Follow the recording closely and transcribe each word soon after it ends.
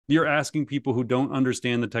You're asking people who don't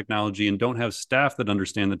understand the technology and don't have staff that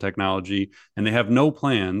understand the technology, and they have no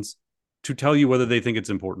plans to tell you whether they think it's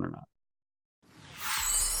important or not.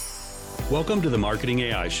 Welcome to the Marketing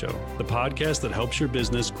AI Show, the podcast that helps your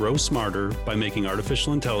business grow smarter by making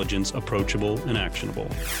artificial intelligence approachable and actionable.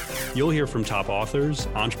 You'll hear from top authors,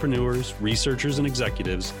 entrepreneurs, researchers, and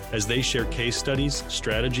executives as they share case studies,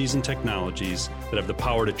 strategies, and technologies that have the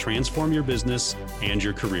power to transform your business and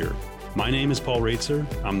your career. My name is Paul Raitzer.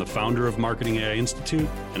 I'm the founder of Marketing AI Institute,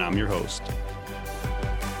 and I'm your host.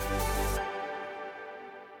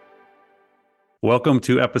 Welcome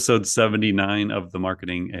to episode 79 of the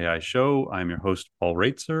Marketing AI Show. I'm your host, Paul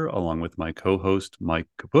Raitzer, along with my co-host, Mike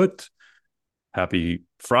Kaput. Happy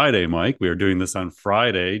Friday, Mike. We are doing this on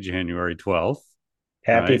Friday, January 12th.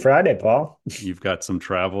 Happy Friday, Paul. You've got some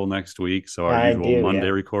travel next week, so our I usual do, Monday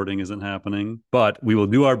yeah. recording isn't happening. But we will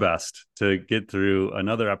do our best to get through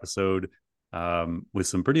another episode with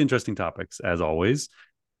some pretty interesting topics, as always.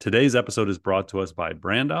 Today's episode is brought to us by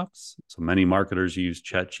BrandOps. So many marketers use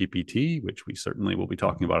ChatGPT, which we certainly will be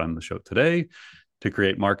talking about on the show today, to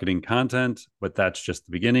create marketing content. But that's just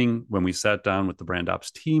the beginning. When we sat down with the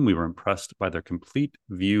BrandOps team, we were impressed by their complete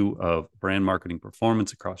view of brand marketing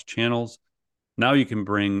performance across channels. Now you can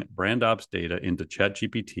bring BrandOps data into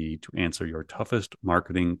ChatGPT to answer your toughest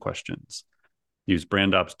marketing questions. Use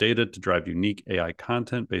BrandOps data to drive unique AI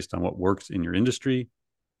content based on what works in your industry.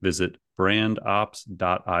 Visit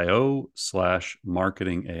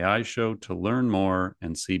brandops.io/marketing AI show to learn more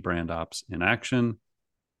and see BrandOps in action.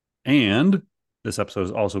 And this episode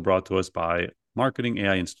is also brought to us by Marketing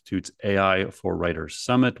AI Institute's AI for Writers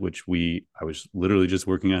Summit, which I was literally just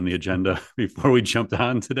working on the agenda before we jumped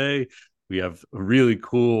on today. We have a really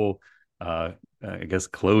cool,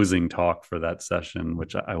 closing talk for that session,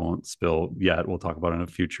 which I won't spill yet. We'll talk about in a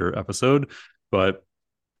future episode. But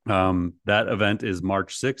that event is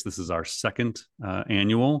March 6th. This is our second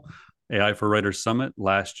annual AI for Writers Summit.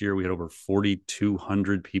 Last year, we had over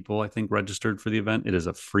 4,200 people, I think, registered for the event. It is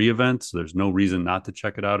a free event, so there's no reason not to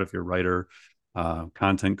check it out if you're a writer,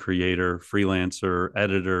 content creator, freelancer,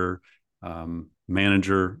 editor,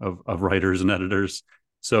 manager of writers and editors.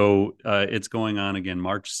 So it's going on again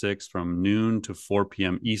March 6th from noon to 4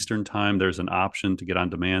 p.m. Eastern time. There's an option to get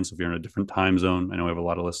on demand. So if you're in a different time zone, I know we have a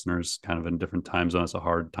lot of listeners kind of in different time zones. It's a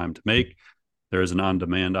hard time to make. There is an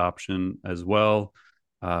on-demand option as well.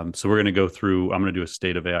 So we're going to go through, I'm going to do a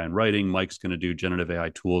state of AI in writing. Mike's going to do generative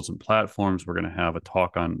AI tools and platforms. We're going to have a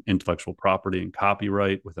talk on intellectual property and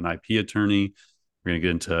copyright with an IP attorney. We're going to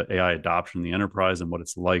get into AI adoption in the enterprise and what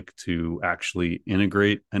it's like to actually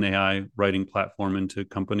integrate an AI writing platform into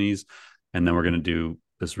companies. And then we're going to do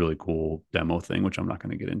this really cool demo thing, which I'm not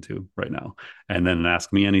going to get into right now. And then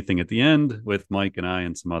ask me anything at the end with Mike and I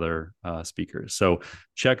and some other speakers. So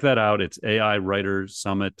check that out. It's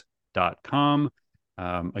aiwritersummit.com.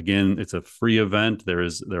 Again, it's a free event. There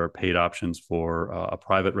are paid options for a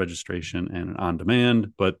private registration and an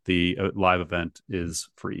on-demand, but the live event is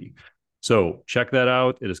free. So check that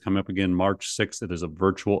out. It is coming up again March 6th. It is a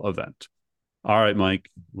virtual event. All right,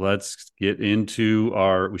 Mike, let's get into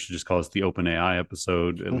we should just call this the OpenAI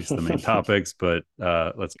episode, at least the main topics, but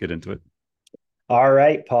let's get into it. All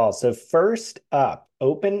right, Paul. So first up,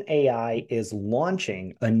 OpenAI is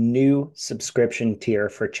launching a new subscription tier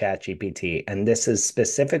for ChatGPT, and this is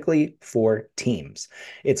specifically for teams.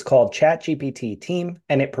 It's called ChatGPT Team,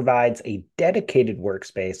 and it provides a dedicated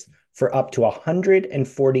workspace for up to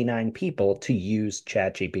 149 people to use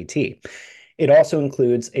ChatGPT. It also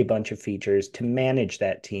includes a bunch of features to manage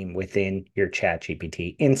that team within your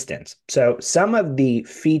ChatGPT instance. So some of the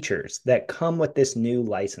features that come with this new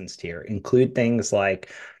license tier include things like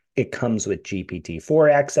it comes with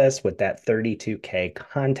GPT-4 access with that 32K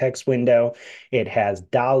context window. It has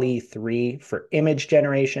DALL-E 3 for image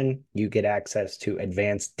generation. You get access to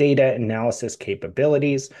advanced data analysis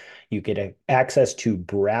capabilities. You get access to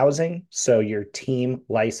browsing. So your team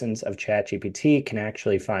license of ChatGPT can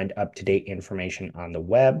actually find up-to-date information on the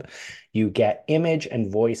web. You get image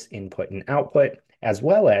and voice input and output, as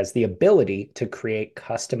well as the ability to create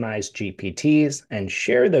customized GPTs and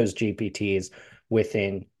share those GPTs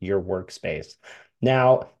within your workspace.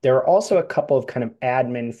 Now, there are also a couple of kind of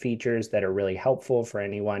admin features that are really helpful for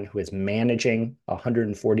anyone who is managing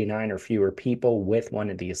 149 or fewer people with one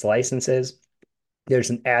of these licenses. There's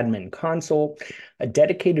an admin console, a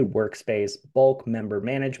dedicated workspace, bulk member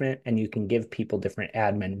management, and you can give people different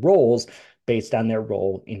admin roles based on their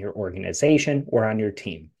role in your organization or on your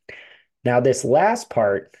team. Now, this last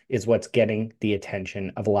part is what's getting the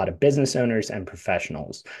attention of a lot of business owners and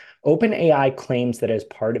professionals. OpenAI claims that as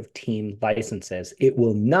part of team licenses, it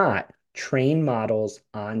will not train models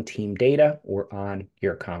on team data or on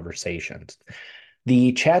your conversations.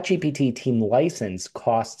 The ChatGPT team license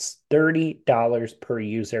costs $30 per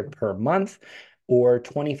user per month or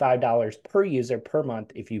 $25 per user per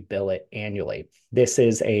month if you bill it annually. This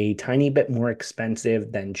is a tiny bit more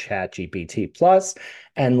expensive than ChatGPT Plus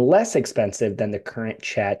and less expensive than the current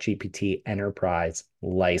ChatGPT Enterprise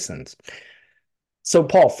license. So,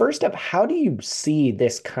 Paul, first up, how do you see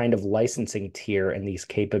this kind of licensing tier and these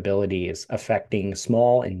capabilities affecting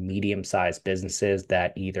small and medium-sized businesses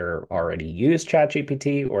that either already use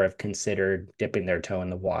ChatGPT or have considered dipping their toe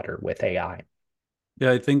in the water with AI?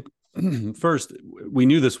 Yeah, I think first we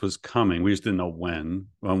knew this was coming. We just didn't know when.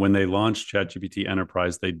 When they launched ChatGPT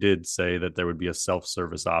Enterprise, they did say that there would be a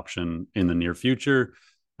self-service option in the near future,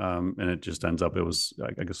 and it just ends up it was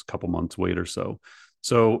I guess a couple months wait or so.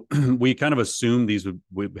 So we kind of assumed these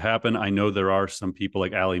would happen. I know there are some people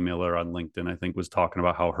like Allie Miller on LinkedIn, I think, was talking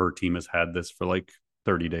about how her team has had this for like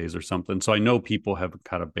 30 days or something. So I know people have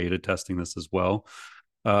kind of beta testing this as well.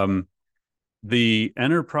 Um, the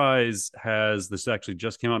enterprise has this actually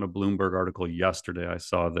just came out in a Bloomberg article yesterday. I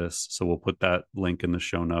saw this, so we'll put that link in the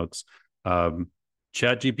show notes. Um,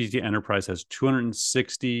 ChatGPT Enterprise has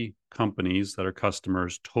 260 companies that are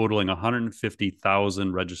customers, totaling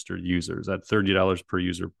 150,000 registered users at $30 per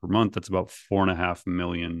user per month. That's about 4.5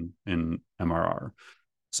 million in MRR.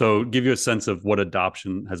 So give you a sense of what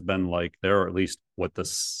adoption has been like there, or at least what the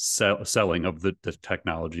selling of the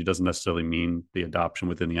technology doesn't necessarily mean the adoption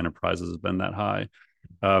within the enterprises has been that high.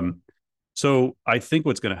 Um, so I think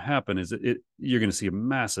what's going to happen is you're going to see a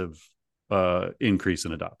massive increase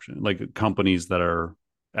in adoption, like companies that are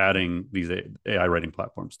adding these AI writing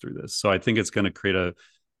platforms through this. So I think it's going to create a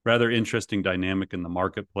rather interesting dynamic in the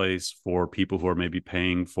marketplace for people who are maybe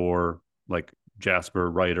paying for like Jasper,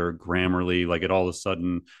 Writer, Grammarly, like it all of a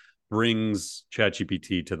sudden brings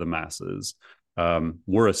ChatGPT to the masses.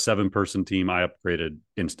 We're a 7-person team. I upgraded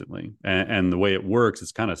instantly. And the way it works,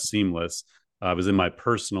 it's kind of seamless. I was in my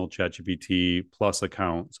personal ChatGPT Plus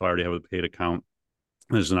account, so I already have a paid account.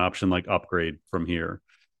 There's an option like upgrade from here,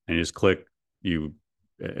 and you just click, you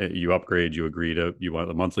upgrade, you agree to, you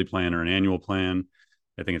want a monthly plan or an annual plan.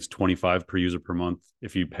 I think it's 25 per user per month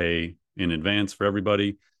if you pay in advance for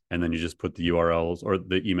everybody. And then you just put the URLs or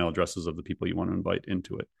the email addresses of the people you want to invite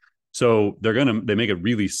into it. So they make it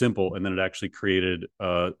really simple, and then it actually created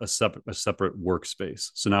a separate workspace.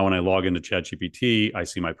 So now when I log into ChatGPT, I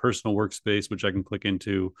see my personal workspace, which I can click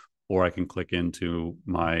into, or I can click into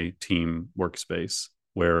my team workspace,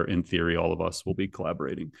 where in theory all of us will be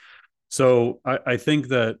collaborating. So I think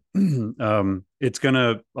that it's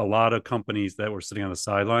a lot of companies that were sitting on the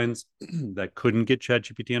sidelines that couldn't get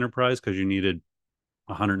ChatGPT Enterprise because you needed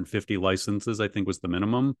 150 licenses, I think was the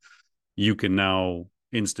minimum. You can now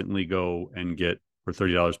instantly go and get for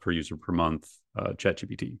 $30 per user per month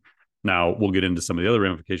ChatGPT. Now we'll get into some of the other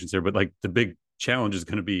ramifications here, but like the big challenge is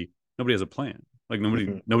going to be nobody has a plan. Like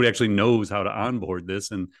nobody actually knows how to onboard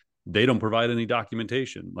this, and they don't provide any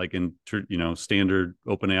documentation. Like in standard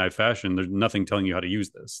OpenAI fashion, there's nothing telling you how to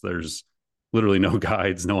use this. There's literally no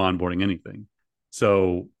guides, no onboarding, anything.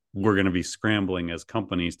 So we're going to be scrambling as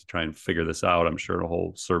companies to try and figure this out. I'm sure a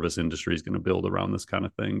whole service industry is going to build around this kind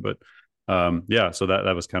of thing. But yeah, so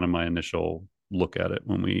that was kind of my initial look at it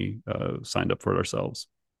when we signed up for it ourselves.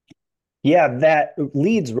 Yeah, that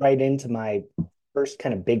leads right into my first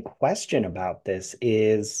kind of big question about this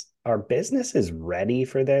is, are businesses ready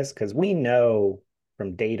for this? Because we know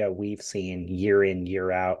from data we've seen year in,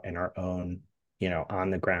 year out, and our own,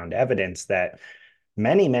 on the ground evidence that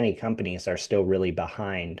many companies are still really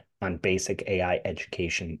behind on basic AI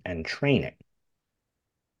education and training.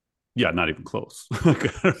 Yeah, not even close.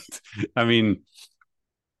 I mean,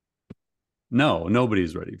 no,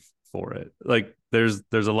 nobody's ready for it. Like there's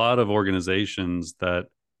a lot of organizations that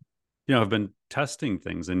have been testing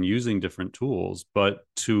things and using different tools, but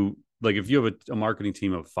to like if you have a marketing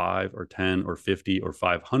team of 5 or 10 or 50 or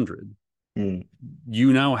 500,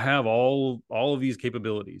 you now have all of these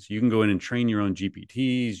capabilities. You can go in and train your own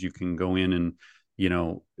GPTs. You can go in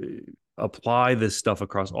and apply this stuff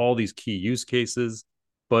across all these key use cases,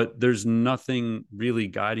 but there's nothing really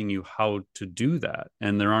guiding you how to do that,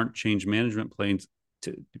 and there aren't change management plans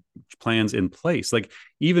in place. Like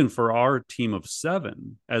even for our team of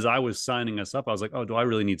 7, as I was signing us up, I was like, oh, do I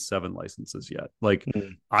really need 7 licenses yet? Like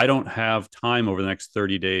I don't have time over the next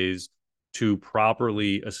 30 days to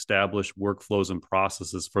properly establish workflows and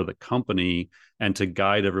processes for the company and to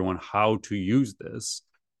guide everyone how to use this.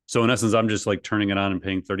 So in essence, I'm just like turning it on and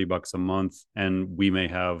paying $30 a month, and we may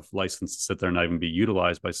have licenses sit there and not even be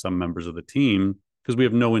utilized by some members of the team because we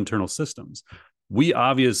have no internal systems. We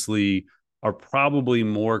obviously are probably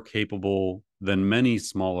more capable than many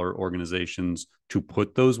smaller organizations to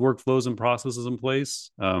put those workflows and processes in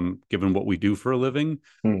place, given what we do for a living.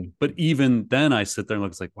 Hmm. But even then, I sit there and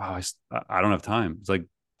look, it's like, wow, I don't have time. It's like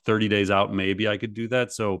 30 days out, maybe I could do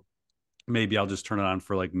that. So maybe I'll just turn it on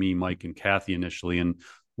for like me, Mike, and Kathy initially, and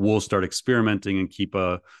we'll start experimenting and keep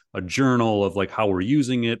a journal of like how we're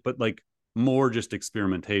using it, but like more just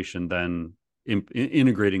experimentation than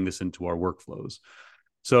integrating this into our workflows.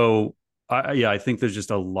 So I think there's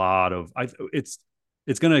just a lot of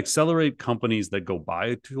it's going to accelerate companies that go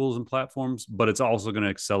buy tools and platforms, but it's also going to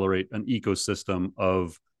accelerate an ecosystem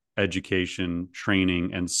of education,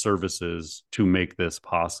 training, and services to make this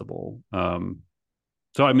possible.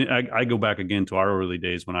 So I mean, I go back again to our early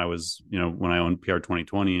days when I was, when I owned PR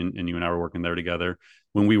 2020, and you and I were working there together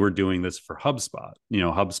when we were doing this for HubSpot.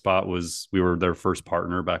 HubSpot we were their first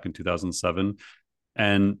partner back in 2007.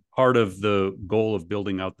 And part of the goal of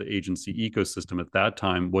building out the agency ecosystem at that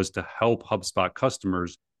time was to help HubSpot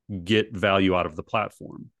customers get value out of the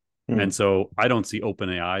platform. Hmm. And so I don't see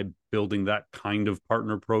OpenAI building that kind of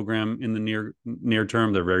partner program in the near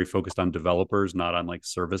term. They're very focused on developers, not on like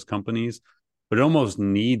service companies, but it almost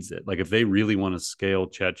needs it. Like if they really want to scale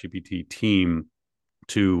ChatGPT team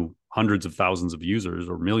to hundreds of thousands of users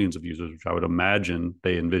or millions of users, which I would imagine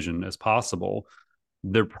they envision as possible,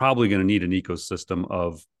 they're probably going to need an ecosystem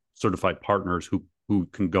of certified partners who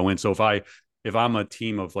can go in. So if I'm a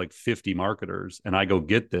team of like 50 marketers and I go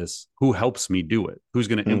get this, who helps me do it? Who's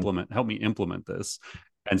going Hmm. to help me implement this?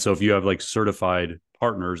 And so if you have like certified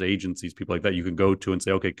partners, agencies, people like that, you can go to and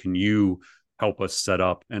say, okay, can you help us set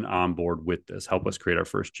up and onboard with this? Help us create our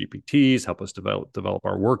first GPTs, help us develop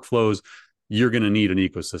our workflows. You're going to need an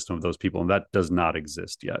ecosystem of those people, and that does not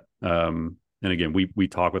exist yet. And again, we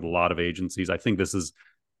talk with a lot of agencies. I think this is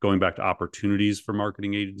going back to opportunities for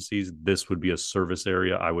marketing agencies. This would be a service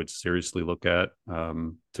area I would seriously look at,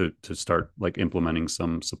 to start like implementing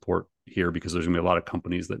some support here, because there's going to be a lot of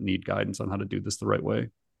companies that need guidance on how to do this the right way.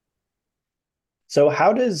 So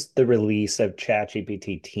how does the release of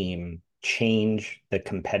ChatGPT team change the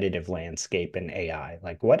competitive landscape in AI?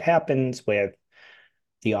 Like what happens with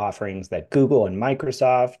the offerings that Google and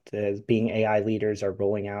Microsoft, as being AI leaders, are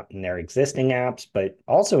rolling out in their existing apps? But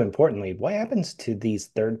also importantly, what happens to these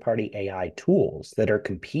third-party AI tools that are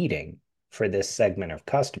competing for this segment of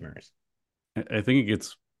customers? I think it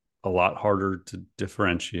gets a lot harder to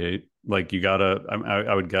differentiate. Like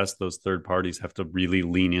I would guess those third parties have to really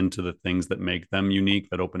lean into the things that make them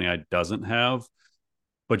unique that OpenAI doesn't have.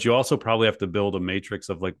 But you also probably have to build a matrix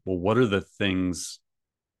of like, well, what are the things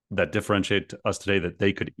that differentiate us today that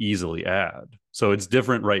they could easily add? So it's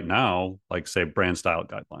different right now, like say brand style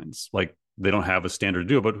guidelines. Like they don't have a standard to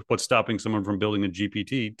do it, but what's stopping someone from building a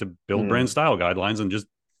GPT to build brand Hmm. style guidelines and just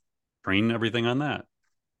train everything on that?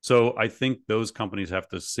 So I think those companies have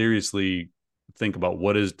to seriously think about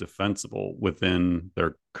what is defensible within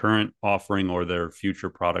their current offering or their future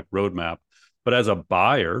product roadmap. But as a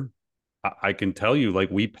buyer, I can tell you, like,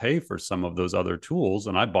 we pay for some of those other tools,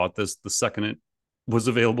 and I bought this the second it was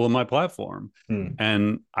available in my platform. Hmm.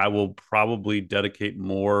 And I will probably dedicate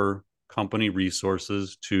more company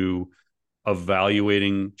resources to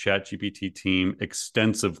evaluating ChatGPT team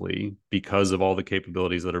extensively because of all the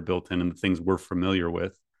capabilities that are built in and the things we're familiar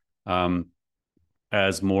with, um,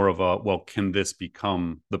 as more of a, well, can this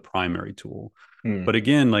become the primary tool? Hmm. But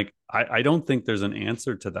again, like I don't think there's an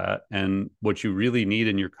answer to that. And what you really need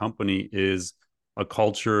in your company is a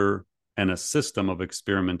culture and a system of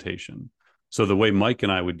experimentation. So the way Mike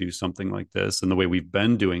and I would do something like this, and the way we've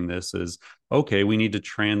been doing this, is okay, we need to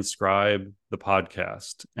transcribe the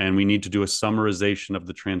podcast and we need to do a summarization of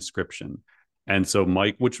the transcription. And so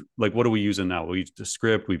Mike, which, like, what are we using now? We use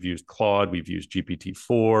Descript, we've used Claude, we've used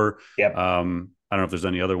GPT-4. Yep. I don't know if there's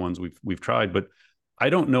any other ones we've tried, but I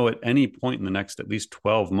don't know at any point in the next at least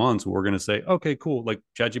 12 months we're going to say, okay, cool, like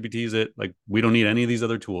ChatGPT is it. Like we don't need any of these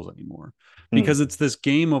other tools anymore, Hmm. because it's this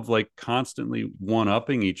game of like constantly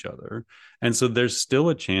one-upping each other. And so there's still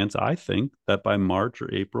a chance, I think, that by March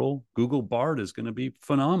or April, Google Bard is going to be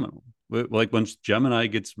phenomenal. Like once Gemini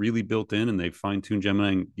gets really built in and they fine-tune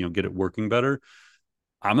Gemini and get it working better,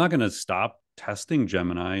 I'm not going to stop testing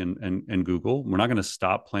Gemini and Google. We're not going to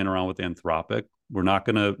stop playing around with Anthropic. We're not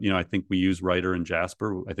going to, I think we use Writer and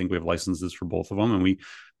Jasper. I think we have licenses for both of them, and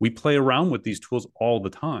we play around with these tools all the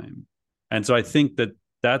time. And so I think that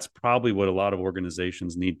that's probably what a lot of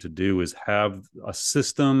organizations need to do, is have a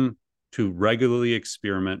system to regularly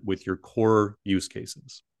experiment with your core use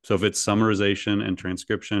cases. So if it's summarization and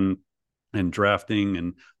transcription and drafting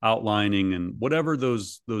and outlining and whatever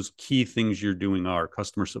those key things you're doing are,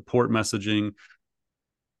 customer support messaging,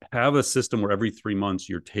 have a system where every 3 months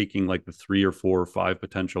you're taking like the 3 or 4 or 5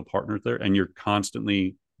 potential partners there, and you're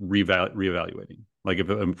constantly reevaluating. Like if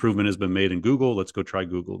an improvement has been made in Google, let's go try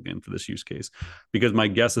Google again for this use case, because my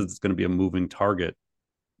guess is it's going to be a moving target.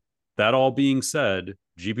 That all being said,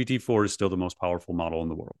 GPT-4 is still the most powerful model in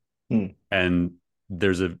the world, Hmm. and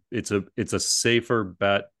it's a safer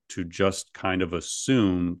bet to just kind of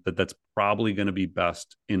assume that that's probably going to be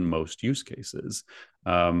best in most use cases.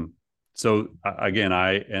 So again,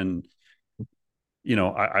 I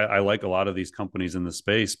like a lot of these companies in the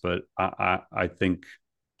space, but I think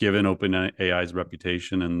given OpenAI's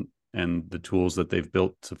reputation and the tools that they've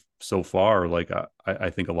built so far, like I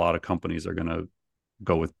think a lot of companies are going to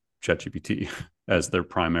go with ChatGPT as their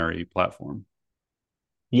primary platform.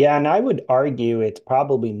 Yeah, and I would argue it's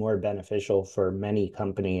probably more beneficial for many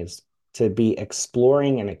companies to be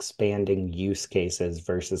exploring and expanding use cases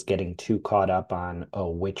versus getting too caught up on, oh,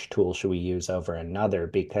 which tool should we use over another?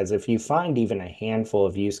 Because if you find even a handful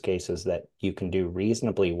of use cases that you can do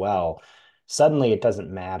reasonably well, suddenly it doesn't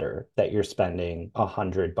matter that you're spending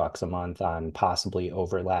 $100 a month on possibly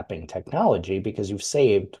overlapping technology because you've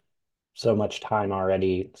saved so much time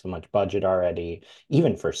already, so much budget already,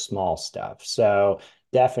 even for small stuff. So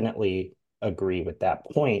definitely agree with that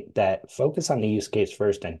point that focus on the use case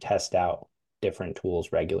first and test out different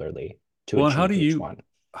tools regularly to Well, and achieve each one.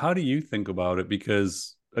 how do you think about it?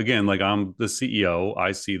 Because again, like I'm the CEO,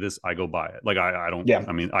 I see this, I go buy it. Like I don't, Yeah.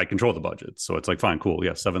 I mean, I control the budget, so it's like fine, cool,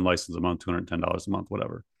 yeah, 7 licenses a month, $210 a month,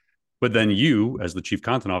 whatever. But then you, as the chief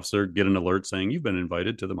content officer, get an alert saying you've been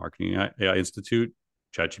invited to the Marketing AI Institute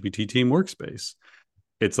ChatGPT team workspace.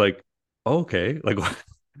 It's like, okay, like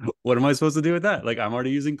what am I supposed to do with that? Like I'm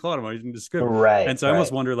already using Claude, I'm already using the script. Right, And so I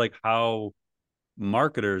almost right. wonder like how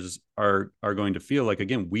marketers are going to feel like,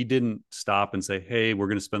 again, we didn't stop and say, hey, we're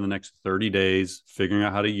going to spend the next 30 days figuring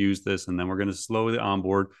out how to use this and then we're going to slowly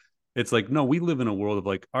onboard. It's like, no, we live in a world of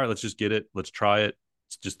like, all right, let's just get it, let's try it.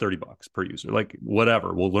 It's just $30 per user, like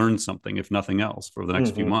whatever, we'll learn something if nothing else for the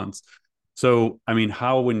next few Hmm. months. So I mean,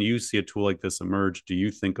 how, when you see a tool like this emerge, do you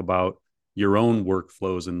think about your own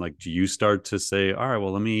workflows, and like do you start to say, all right,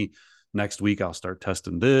 well, let me, next week I'll start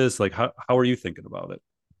testing this? Like how are you thinking about it?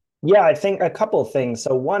 Yeah, I think a couple of things.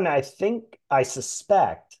 So one, I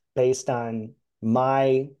suspect based on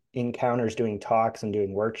my encounters doing talks and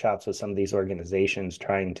doing workshops with some of these organizations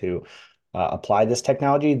trying to apply this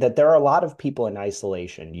technology, that there are a lot of people in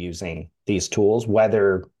isolation using these tools,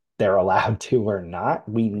 whether they're allowed to or not.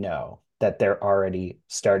 We know that they're already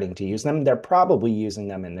starting to use them. They're probably using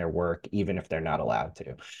them in their work, even if they're not allowed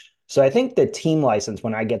to. So I think the team license,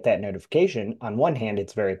 when I get that notification, on one hand,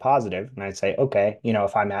 it's very positive. And I say, okay,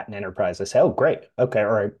 if I'm at an enterprise, I say, oh, great. Okay.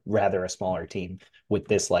 Or rather a smaller team with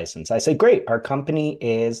this license. I say, great. Our company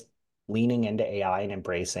is leaning into AI and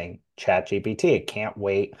embracing ChatGPT. I can't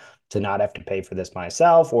wait to not have to pay for this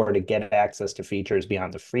myself or to get access to features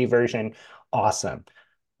beyond the free version. Awesome.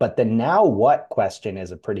 But the now what question is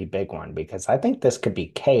a pretty big one because I think this could be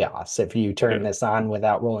chaos if you turn Yeah. this on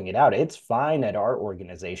without rolling it out. It's fine at our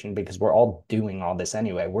organization because we're all doing all this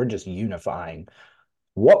anyway. We're just unifying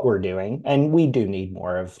what we're doing. And we do need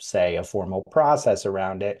more of, say, a formal process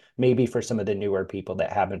around it, maybe for some of the newer people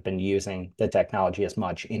that haven't been using the technology as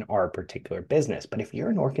much in our particular business. But if you're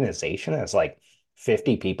an organization that's like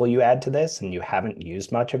 50 people you add to this and you haven't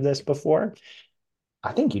used much of this before,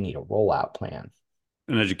 I think you need a rollout plan.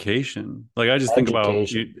 And education. Like I just think about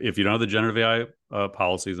Education. if you don't have the generative AI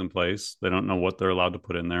policies in place, they don't know what they're allowed to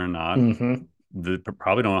put in there and not. Hmm. They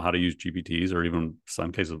probably don't know how to use GPTs, or even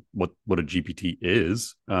some cases what a GPT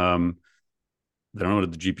is. They don't know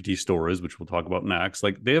what the GPT store is, which we'll talk about next.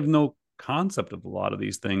 Like they have no concept of a lot of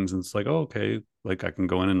these things, and it's like, oh, okay, like I can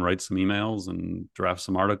go in and write some emails and draft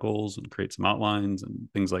some articles and create some outlines and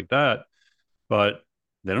things like that, but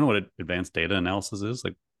they don't know what advanced data analysis is.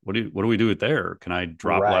 Like, what do we do with there? Can I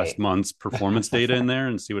drop last Right. month's performance data in there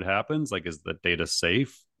and see what happens? Like, is the data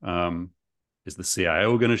safe? Is the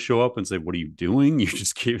CIO going to show up and say, "What are you doing? You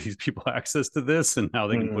just gave these people access to this, and now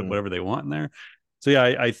they can put Mm, whatever they want in there." So yeah,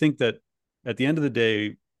 I think that at the end of the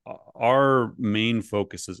day, our main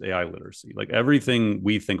focus is AI literacy. Like everything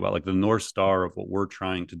we think about, like the North Star of what we're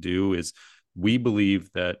trying to do is we believe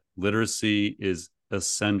that literacy is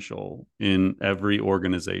essential in every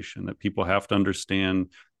organization, that people have to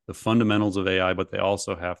understand the fundamentals of AI, but they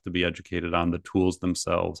also have to be educated on the tools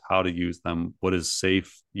themselves, how to use them, what is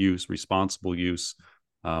safe use, responsible use,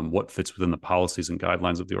 what fits within the policies and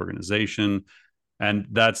guidelines of the organization. And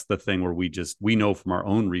that's the thing where we know from our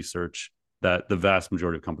own research that the vast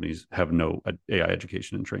majority of companies have no AI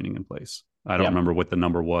education and training in place. I don't yep. remember what the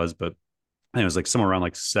number was, but it was like somewhere around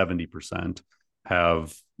like 70%.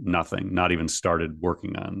 have nothing, not even started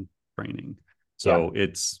working on training. Yeah. So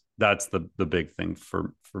that's the big thing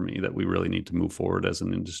for me that we really need to move forward as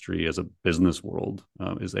an industry, as a business world,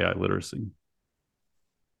 is AI literacy.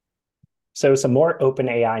 So some more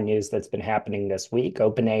OpenAI news that's been happening this week.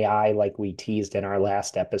 OpenAI, like we teased in our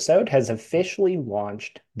last episode, has officially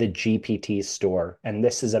launched the GPT store. And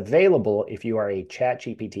this is available if you are a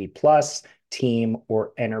ChatGPT Plus, Team,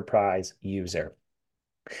 or Enterprise user.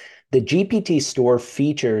 The GPT store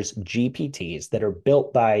features GPTs that are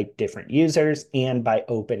built by different users and by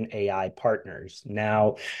OpenAI partners.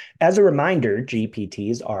 Now, as a reminder,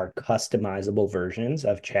 GPTs are customizable versions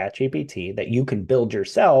of ChatGPT that you can build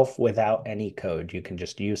yourself without any code. You can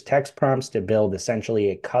just use text prompts to build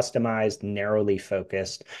essentially a customized, narrowly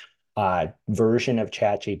focused version of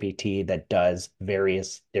ChatGPT that does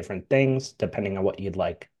various different things depending on what you'd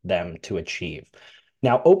like them to achieve.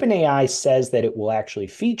 Now, OpenAI says that it will actually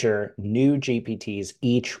feature new GPTs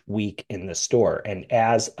each week in the store. And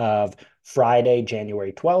as of Friday,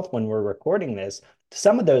 January 12th, when we're recording this,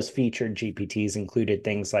 some of those featured GPTs included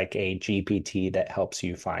things like a GPT that helps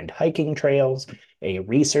you find hiking trails, a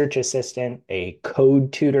research assistant, a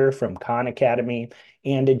code tutor from Khan Academy,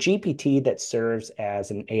 and a GPT that serves as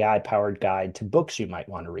an AI-powered guide to books you might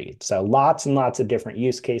want to read. So lots and lots of different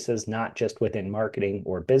use cases, not just within marketing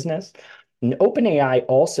or business. And OpenAI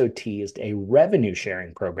also teased a revenue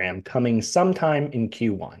sharing program coming sometime in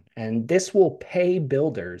Q1. And this will pay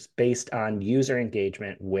builders based on user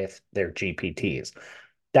engagement with their GPTs.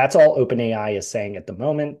 That's all OpenAI is saying at the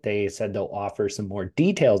moment. They said they'll offer some more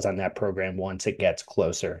details on that program once it gets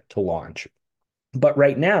closer to launch. But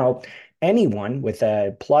right now, anyone with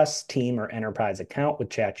a Plus, Team, or Enterprise account with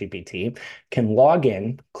ChatGPT can log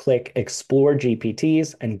in, click Explore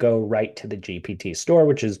GPTs, and go right to the GPT store,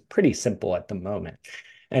 which is pretty simple at the moment.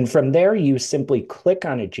 And from there, you simply click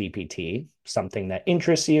on a GPT, something that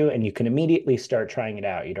interests you, and you can immediately start trying it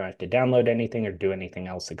out. You don't have to download anything or do anything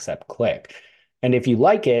else except click. And if you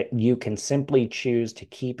like it, you can simply choose to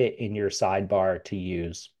keep it in your sidebar to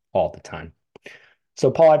use all the time. So,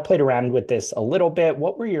 Paul, I played around with this a little bit.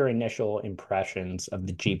 What were your initial impressions of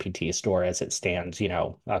the GPT store as it stands,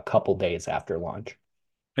 a couple days after launch?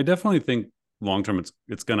 I definitely think long term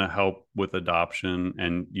it's going to help with adoption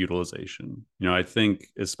and utilization. I think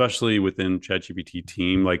especially within ChatGPT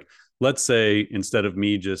team, like let's say instead of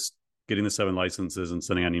me just getting the 7 licenses and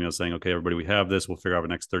sending out emails saying, okay, everybody, we have this, we'll figure out the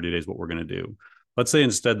next 30 days what we're going to do. Let's say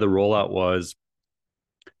instead the rollout was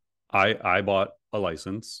I bought a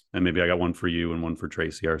license and maybe I got one for you and one for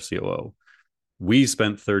Tracy, our COO. We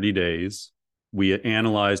spent 30 days. We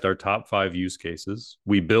analyzed our top 5 use cases.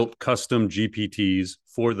 We built custom GPTs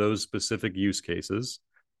for those specific use cases.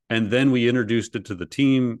 And then we introduced it to the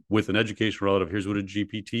team with an education relative. Here's what a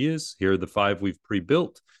GPT is. Here are the 5 we've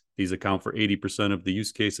pre-built. These account for 80% of the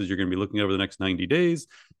use cases you're going to be looking over the next 90 days.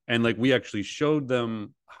 And like we actually showed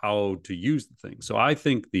them how to use the thing. So I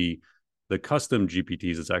think the custom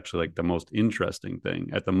GPTs is actually like the most interesting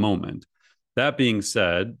thing at the moment. That being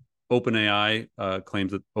said, OpenAI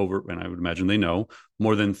claims that and I would imagine they know,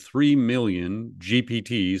 more than 3 million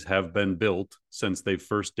GPTs have been built since they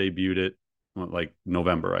first debuted it, like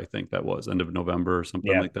November, I think that was, end of November or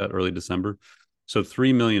something Yeah. like that, early December. So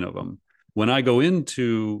 3 million of them. When I go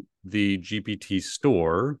into the GPT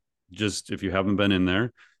store, just if you haven't been in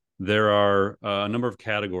there are a number of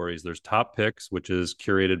categories. There's top picks, which is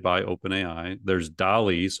curated by OpenAI. There's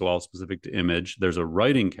DALL-E, so all specific to image. There's a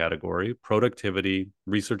writing category, productivity,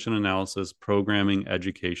 research and analysis, programming,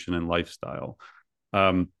 education, and lifestyle.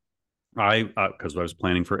 Because I was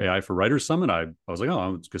planning for AI for Writers Summit, I was like, oh,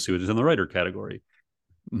 I'm just gonna see what's in the writer category.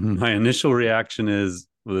 My initial reaction is,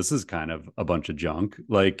 well, this is kind of a bunch of junk.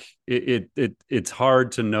 Like it's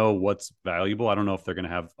hard to know what's valuable. I don't know if they're going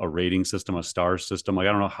to have a rating system, a star system. Like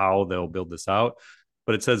I don't know how they'll build this out,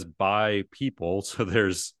 but it says by people. So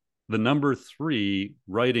there's the number 3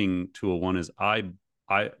 writing tool one is I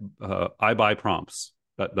buy prompts.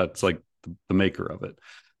 That's like the maker of it.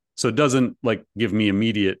 So it doesn't like give me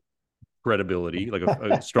immediate credibility, like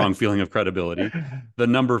a strong feeling of credibility. The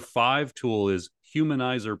number 5 tool is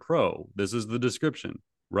Humanizer Pro. This is the description.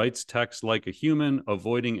 Writes text like a human,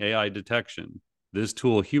 avoiding AI detection. This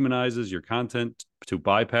tool humanizes your content to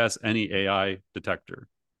bypass any AI detector.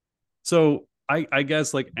 So I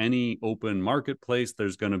guess like any open marketplace,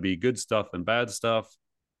 there's going to be good stuff and bad stuff.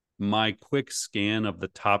 My quick scan of the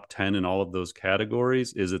top 10 in all of those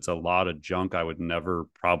categories is it's a lot of junk I would never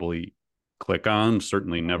probably click on,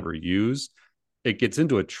 certainly never use. It gets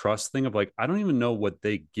into a trust thing of like, I don't even know what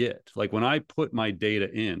they get. Like when I put my data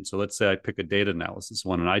in, so let's say I pick a data analysis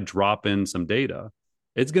one and I drop in some data,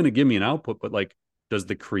 it's going to give me an output, but like does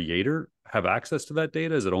the creator have access to that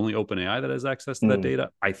data? Is it only OpenAI that has access to that Mm. data?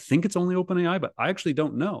 I think it's only OpenAI, but I actually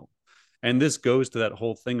don't know. And this goes to that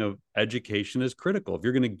whole thing of education is critical. If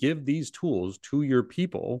you're going to give these tools to your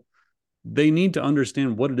people, they need to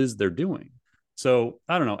understand what it is they're doing. So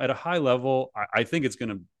I don't know. At a high level, I think it's going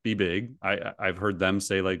to be big. I've heard them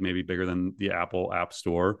say like maybe bigger than the Apple App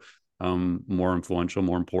Store, more influential,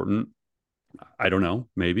 more important. I don't know,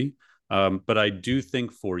 maybe. But I do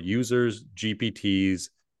think for users, GPTs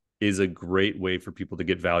is a great way for people to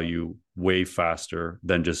get value way faster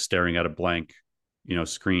than just staring at a blank,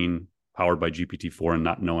 screen powered by GPT-4 and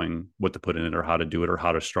not knowing what to put in it or how to do it or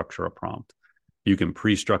how to structure a prompt. You can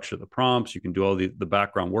pre-structure the prompts. You can do all the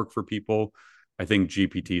background work for people. I think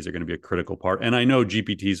GPTs are going to be a critical part. And I know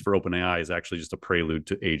GPTs for OpenAI is actually just a prelude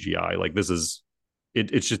to AGI. Like this is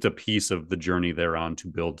it's just a piece of the journey they're on to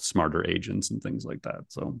build smarter agents and things like that.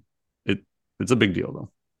 So it it's a big deal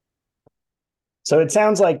though. So it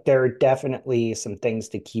sounds like there are definitely some things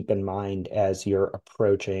to keep in mind as you're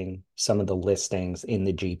approaching some of the listings in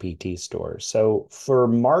the GPT store. So for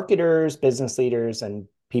marketers, business leaders, and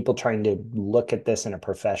people trying to look at this in a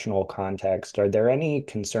professional context, are there any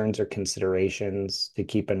concerns or considerations to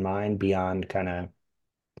keep in mind beyond kind of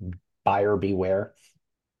buyer beware?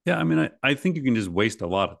 Yeah, I mean, I think you can just waste a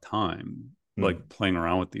lot of time Mm. like playing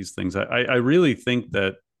around with these things. I really think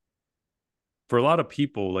that for a lot of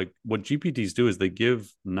people, like what GPTs do is they give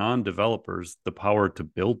non-developers the power to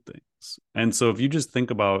build things. And so if you just think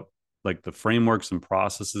about like the frameworks and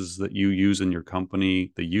processes that you use in your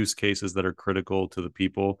company, the use cases that are critical to the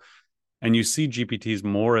people, and you see GPTs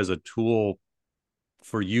more as a tool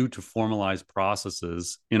for you to formalize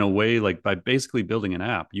processes in a way like by basically building an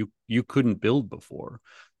app you couldn't build before.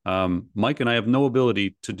 Mike and I have no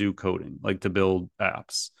ability to do coding, like to build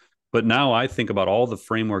apps. But now I think about all the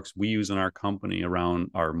frameworks we use in our company around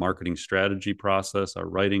our marketing strategy process, our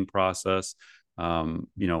writing process,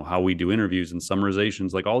 how we do interviews and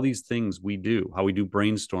summarizations, like all these things we do, how we do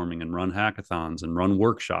brainstorming and run hackathons and run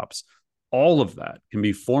workshops. All of that can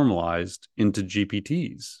be formalized into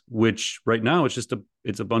GPTs, which right now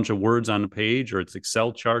it's a bunch of words on a page, or it's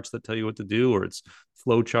Excel charts that tell you what to do, or it's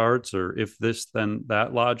flow charts, or if this then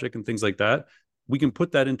that logic and things like that. We can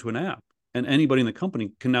put that into an app, and anybody in the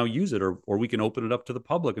company can now use it, or we can open it up to the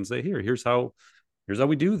public and say, here's how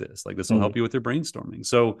we do this. Like this will Mm. help you with your brainstorming.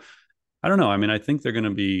 So I don't know. I mean, I think they're going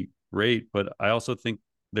to be great, but I also think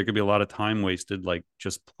there could be a lot of time wasted, like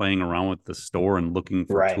just playing around with the store and looking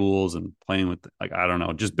for Right. tools and playing with, like, I don't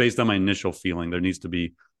know, just based on my initial feeling, there needs to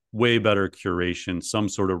be way better curation, some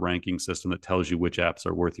sort of ranking system that tells you which apps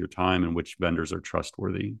are worth your time and which vendors are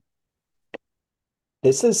trustworthy.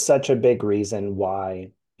 This is such a big reason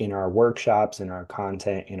why in our workshops, in our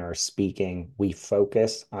content, in our speaking, we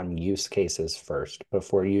focus on use cases first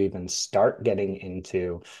before you even start getting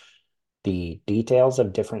into the details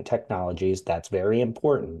of different technologies. That's very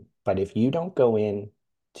important. But if you don't go in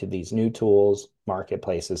to these new tools,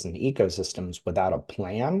 marketplaces, and ecosystems without a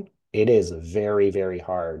plan, it is very, very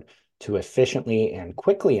hard to efficiently and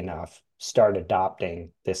quickly enough start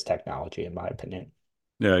adopting this technology, in my opinion.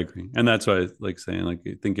 Yeah, I agree. And that's why I like saying, like,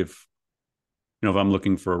 I think if I'm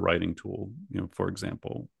looking for a writing tool, for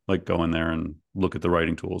example, like go in there and look at the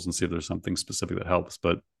writing tools and see if there's something specific that helps.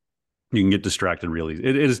 But you can get distracted really.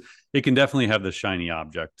 It can definitely have the shiny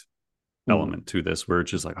object Mm. element to this where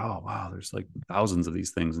it's just like, oh wow, there's like thousands of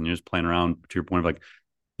these things and you're just playing around to your point of like,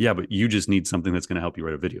 yeah, but you just need something that's going to help you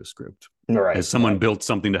write a video script. Right, Has someone right. built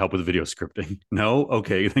something to help with video scripting? No?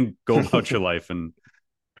 Okay, then go about your life and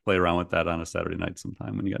play around with that on a Saturday night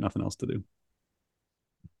sometime when you got nothing else to do.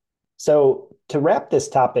 So, to wrap this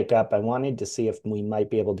topic up, I wanted to see if we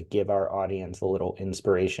might be able to give our audience a little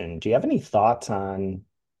inspiration. Do you have any thoughts on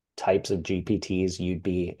types of GPTs you'd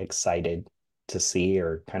be excited to see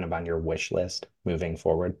or kind of on your wish list moving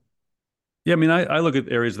forward? Yeah, I mean, I look at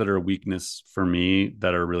areas that are a weakness for me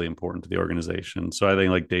that are really important to the organization. So I think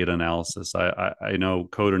like data analysis. I know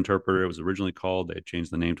code interpreter, it was originally called. They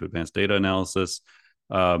changed the name to advanced data analysis.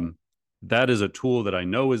 Um, that is a tool that I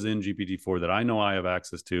know is in GPT-4 that I know I have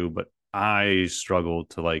access to, but I struggle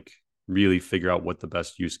to like really figure out what the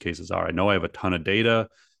best use cases are. I know I have a ton of data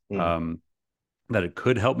Mm. um, that it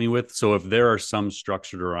could help me with. So if there are some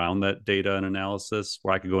structured around that data and analysis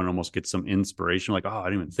where I could go and almost get some inspiration, like, oh, I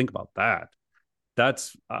didn't even think about that.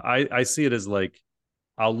 I see it as like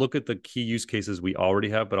I'll look at the key use cases we already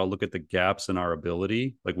have, but I'll look at the gaps in our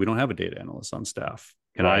ability. Like we don't have a data analyst on staff.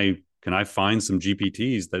 Can Right. I find some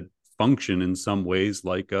GPTs that function in some ways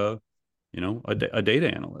like a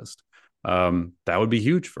data analyst? That would be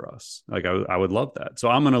huge for us. Like I would love that. So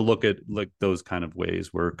I'm going to look at like those kind of ways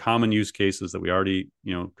where common use cases that we already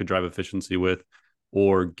could drive efficiency with.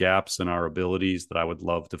 or gaps in our abilities that I would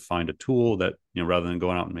love to find a tool that, rather than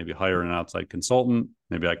going out and maybe hire an outside consultant,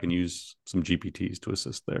 maybe I can use some GPTs to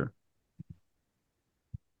assist there.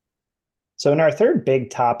 So, in our third big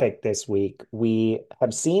topic this week, we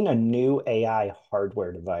have seen a new AI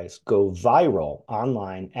hardware device go viral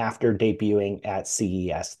online after debuting at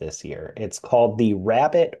CES this year. It's called the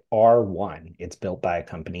Rabbit R1. It's built by a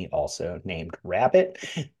company also named Rabbit,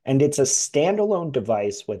 and it's a standalone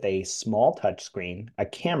device with a small touchscreen, a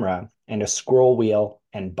camera, and a scroll wheel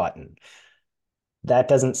and button. That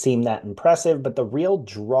doesn't seem that impressive, but the real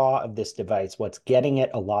draw of this device, what's getting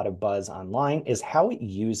it a lot of buzz online, is how it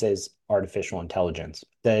uses artificial intelligence.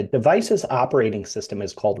 The device's operating system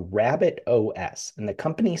is called Rabbit OS, and the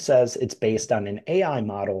company says it's based on an AI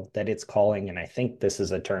model that it's calling, and I think this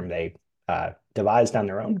is a term they devised on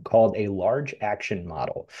their own, called a large action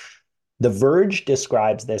model. The Verge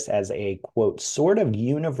describes this as a, quote, sort of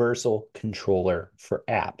universal controller for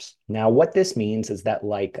apps. Now, what this means is that,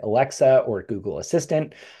 like Alexa or Google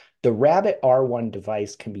Assistant, the Rabbit R1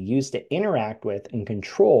 device can be used to interact with and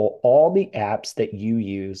control all the apps that you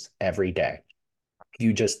use every day.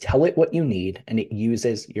 You just tell it what you need, and it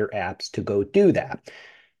uses your apps to go do that.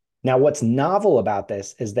 Now, what's novel about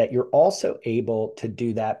this is that you're also able to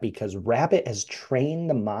do that because Rabbit has trained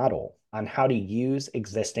the model on how to use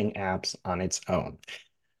existing apps on its own.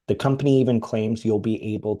 The company even claims you'll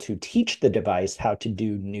be able to teach the device how to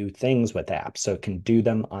do new things with apps so it can do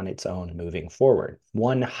them on its own moving forward.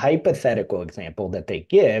 One hypothetical example that they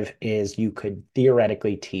give is you could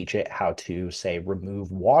theoretically teach it how to, say,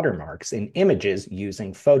 remove watermarks in images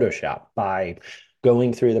using Photoshop by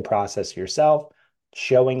going through the process yourself,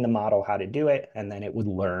 showing the model how to do it, and then it would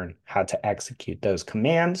learn how to execute those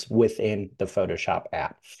commands within the Photoshop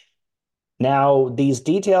app. Now, these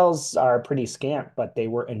details are pretty scant, but they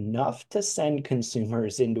were enough to send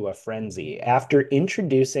consumers into a frenzy. After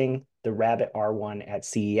introducing the Rabbit R1 at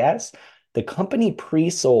CES, the company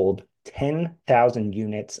pre-sold 10,000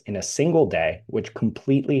 units in a single day, which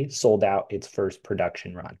completely sold out its first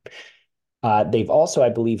production run. They've also, I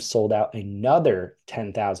believe, sold out another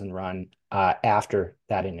 10,000 run after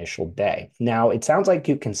that initial day. Now, it sounds like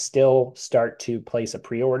you can still start to place a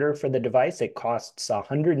pre-order for the device. It costs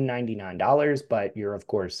 $199, but you're, of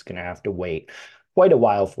course, going to have to wait quite a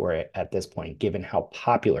while for it at this point, given how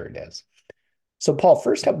popular it is. So, Paul,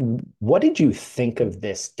 first up, what did you think of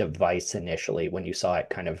this device initially when you saw it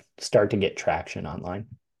kind of start to get traction online?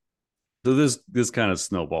 So this kind of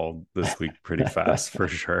snowballed this week pretty fast for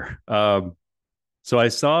sure. So I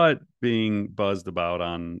saw it being buzzed about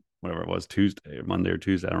on whatever it was, Tuesday or Monday or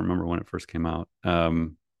Tuesday. I don't remember when it first came out.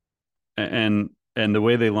 And the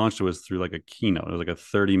way they launched it was through like a keynote. It was like a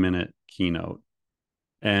 30-minute keynote,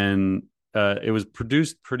 and it was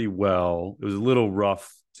produced pretty well. It was a little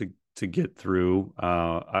rough to get through.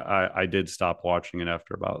 I did stop watching it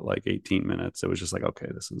after about like 18 minutes. It was just like, okay,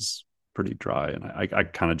 this is pretty dry, and I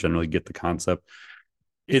kind of generally get the concept.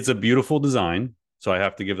 It's a beautiful design, so I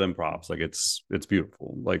have to give them props. Like it's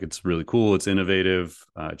beautiful, like it's really cool, it's innovative,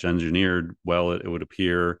 it's engineered well, it would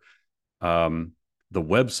appear. The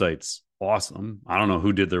website's awesome. I don't know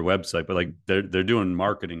who did their website, but like they're doing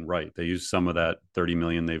marketing right. They use some of that 30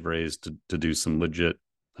 million they've raised to do some legit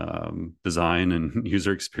design and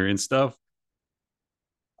user experience stuff.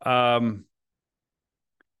 um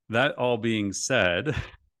that all being said,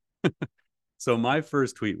 so my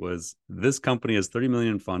first tweet was, this company has 30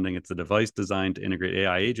 million in funding. It's a device designed to integrate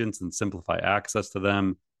AI agents and simplify access to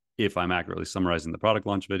them. If I'm accurately summarizing the product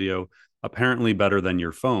launch video, apparently better than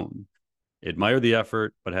your phone. Admire the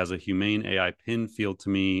effort, but has a humane AI pin feel to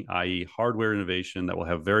me, i.e. hardware innovation that will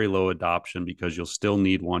have very low adoption because you'll still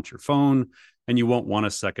want your phone and you won't want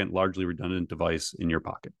a second largely redundant device in your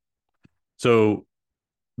pocket. So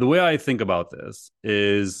the way I think about this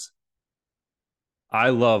is,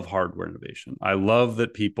 I love hardware innovation. I love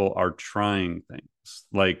that people are trying things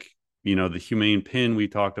like, the humane pin we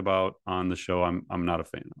talked about on the show. I'm not a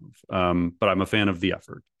fan of, but I'm a fan of the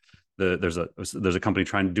effort. There's a company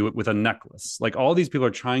trying to do it with a necklace. Like all these people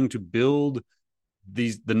are trying to build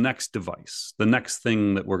the next device, the next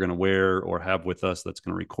thing that we're going to wear or have with us that's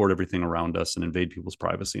going to record everything around us and invade people's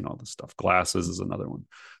privacy and all this stuff. Glasses is another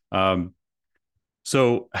one.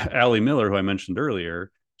 So Allie Miller, who I mentioned earlier,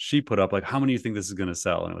 she put up like, how many do you think this is going to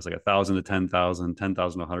sell? And it was like 1,000 to 10,000,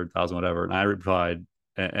 10,000 to 100,000, whatever. And I replied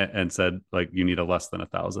and said, like, you need a less than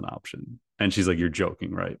 1,000 option. And she's like, you're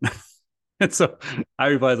joking, right? And so I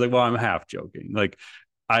replied like, well, I'm half joking. Like,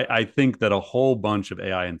 I think that a whole bunch of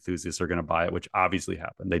AI enthusiasts are going to buy it, which obviously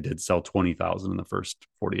happened. They did sell 20,000 in the first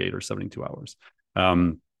 48 or 72 hours.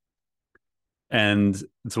 And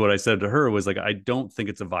so what I said to her was like, I don't think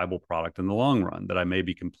it's a viable product in the long run, that I may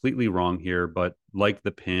be completely wrong here, but like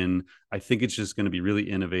the pin, I think it's just going to be really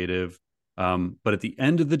innovative. But at the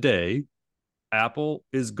end of the day, Apple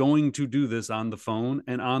is going to do this on the phone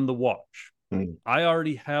and on the watch. Mm. I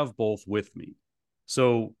already have both with me.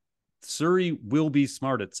 So Siri will be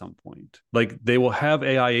smart at some point. Like they will have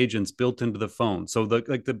AI agents built into the phone. So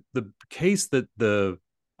the case that the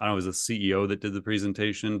I don't know, it was a CEO that did the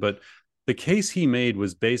presentation, but the case he made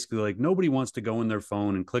was basically like nobody wants to go in their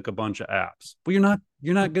phone and click a bunch of apps. But you're not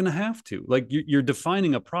going to have to. Like you're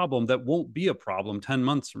defining a problem that won't be a problem 10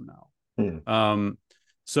 months from now. Mm.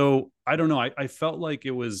 So I don't know. I felt like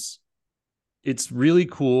it's really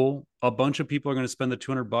cool. A bunch of people are going to spend the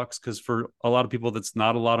 $200 because for a lot of people, that's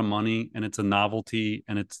not a lot of money and it's a novelty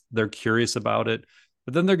and they're curious about it.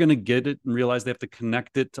 But then they're going to get it and realize they have to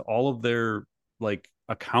connect it to all of their like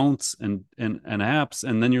accounts and apps.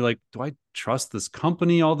 And then you're like, do I trust this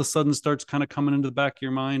company? All of a sudden starts kind of coming into the back of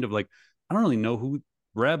your mind of like, I don't really know who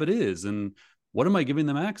Rabbit is. And what am I giving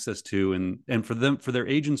them access to? And for their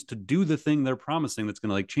agents to do the thing they're promising that's going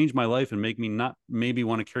to like change my life and make me not maybe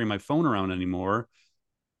want to carry my phone around anymore.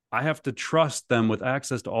 I have to trust them with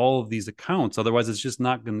access to all of these accounts. Otherwise, it's just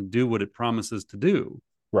not going to do what it promises to do.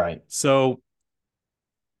 Right. So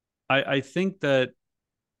I think that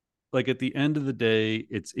like at the end of the day,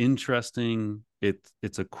 it's interesting.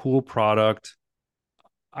 It's a cool product.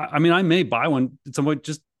 I mean, I may buy one at some point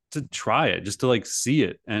just to try it, just to like see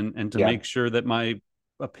it and to Yeah. make sure that my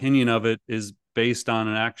opinion of it is based on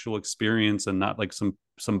an actual experience and not like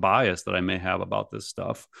some bias that I may have about this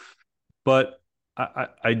stuff. But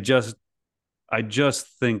I just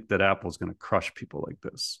think that Apple's going to crush people like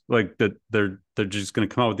this. Like that they're just going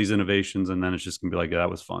to come out with these innovations and then it's just going to be like, yeah, that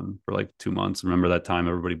was fun for like 2 months. Remember that time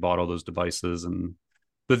everybody bought all those devices and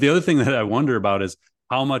but the other thing that I wonder about is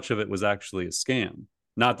how much of it was actually a scam,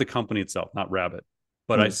 not the company itself, not Rabbit.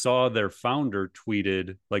 But I Mm. saw their founder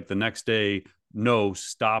tweeted like the next day, no,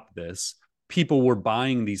 stop this. People were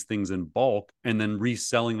buying these things in bulk and then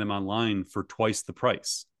reselling them online for twice the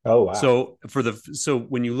price. Oh, wow. So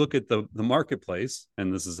when you look at the marketplace,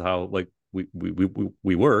 and this is how like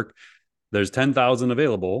we work, there's 10,000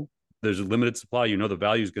 available. There's a limited supply. You know the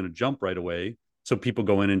value is going to jump right away. So people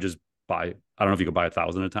go in and just buy. I don't know if you could buy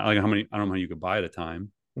 1,000 at a time. Like how many? I don't know how you could buy at a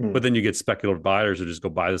time. Mm. But then you get speculative buyers who just go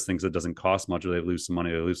buy this thing that doesn't cost much, or they lose some money.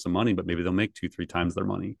 They lose some money, but maybe they'll make 2, 3 times their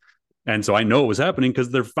money. And so I know it was happening because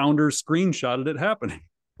their founder screenshotted it happening.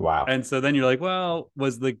 Wow. And so then you're like, well,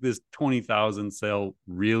 was like this 20,000 sale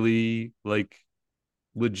really like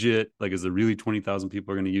legit? Like, is there really 20,000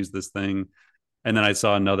 people are going to use this thing? And then I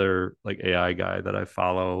saw another like AI guy that I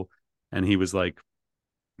follow, and he was like,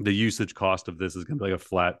 the usage cost of this is going to be like a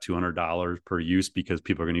flat $200 per use because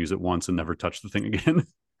people are going to use it once and never touch the thing again.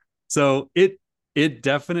 So it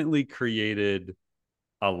definitely created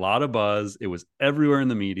a lot of buzz. It was everywhere in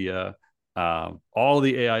the media. All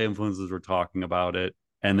the AI influencers were talking about it.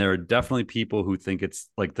 And there are definitely people who think it's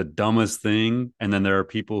like the dumbest thing. And then there are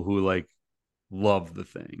people who like love the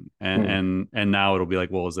thing. And Mm. and now it'll be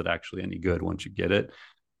like, well, is it actually any good once you get it?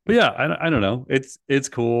 But yeah, I don't know. It's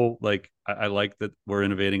cool. Like I like that we're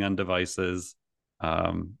innovating on devices.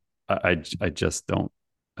 I just don't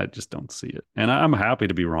see it, and I'm happy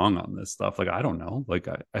to be wrong on this stuff. Like I don't know. Like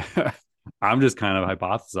I'm just kind of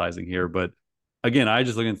hypothesizing here, but again, I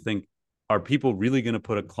just look and think, are people really going to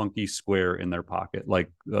put a clunky square in their pocket like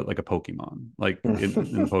a Pokemon, like in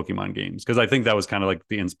the Pokemon games? Because I think that was kind of like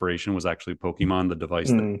the inspiration was actually Pokemon, the device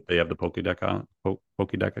that Mm. they have the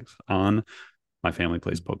Pokédex on. My family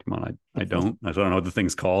plays Pokemon. I don't. I don't know what the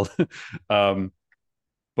thing's called. um,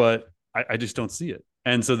 but I just don't see it.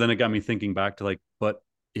 And so then it got me thinking back to like, but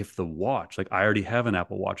if the watch, like I already have an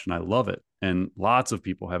Apple Watch and I love it, and lots of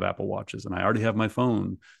people have Apple Watches, and I already have my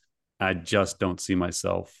phone. I just don't see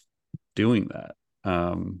myself doing that,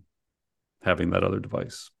 having that other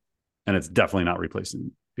device, and it's definitely not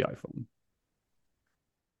replacing the iPhone.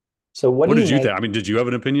 So what do What you did you make? think? I mean, did you have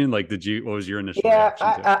an opinion? Like, did you? What was your initial Yeah,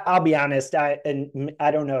 reaction to it? I'll be honest. I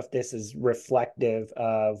don't know if this is reflective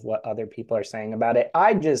of what other people are saying about it.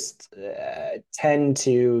 I just tend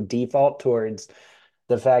to default towards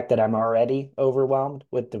the fact that I'm already overwhelmed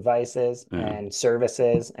with devices Yeah. and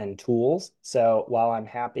services and tools. So while I'm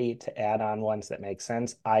happy to add on ones that make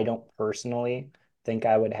sense, I don't personally think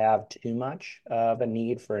I would have too much of a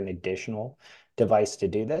need for an additional device to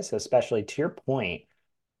do this, especially to your point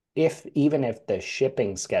if even if the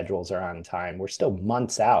shipping schedules are on time, we're still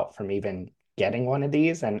months out from even getting one of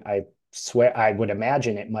these. And I swear I would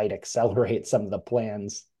imagine it might accelerate some of the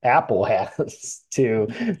plans Apple has to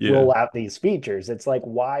Yeah, roll out these features. It's like,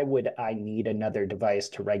 why would I need another device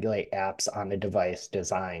to regulate apps on a device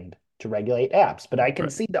designed to regulate apps? But I can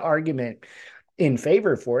right. see the argument in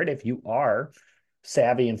favor for it if you are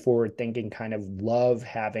savvy and forward thinking, kind of love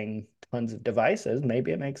having tons of devices.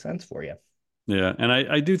 Maybe it makes sense for you. Yeah, and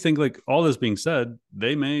I do think like all this being said,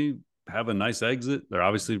 they may have a nice exit. They're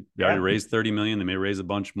obviously they already Yeah. raised 30 million. They may raise a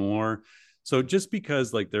bunch more. So just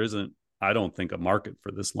because like there isn't, I don't think a market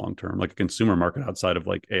for this long term, like a consumer market outside of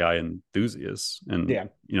like AI enthusiasts and Yeah.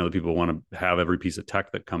 the people who want to have every piece of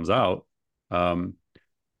tech that comes out. Um,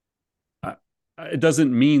 I, it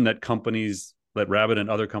doesn't mean that companies that Rabbit and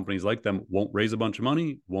other companies like them won't raise a bunch of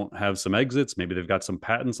money, won't have some exits. Maybe they've got some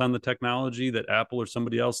patents on the technology that Apple or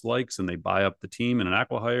somebody else likes, and they buy up the team in an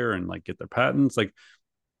acquihire and like get their patents. Like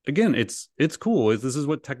again, it's cool. This is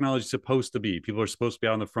what technology is supposed to be. People are supposed to be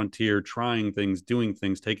out on the frontier, trying things, doing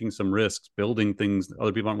things, taking some risks, building things that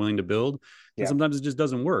other people aren't willing to build. And Yeah. sometimes it just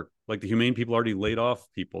doesn't work. Like the Humane people already laid off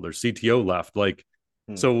people. Their CTO left. Like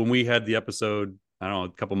Hmm. so when we had the episode, I don't know, a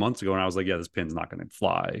couple months ago, and I was like, yeah, this pin's not going to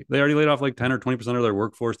fly. They already laid off like 10 or 20% of their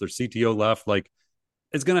workforce. Their CTO left. Like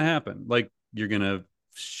it's going to happen. Like you're going to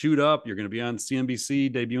shoot up. You're going to be on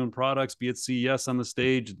CNBC debuting products, be at CES on the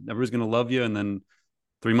stage. Everybody's going to love you. And then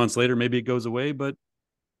 3 months later, maybe it goes away, but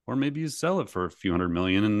or maybe you sell it for a few hundred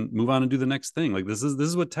million and move on and do the next thing. Like this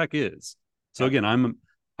is what tech is. So Yeah. again,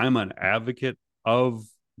 I'm an advocate of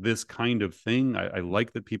this kind of thing. I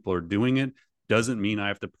like that people are doing it. Doesn't mean I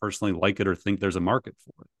have to personally like it or think there's a market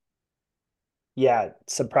for it. Yeah,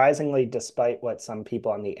 surprisingly, despite what some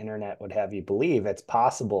people on the internet would have you believe, it's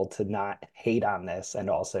possible to not hate on this and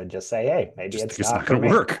also just say, hey, maybe Just it's think it's not not for going to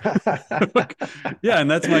me. work. Like, yeah, and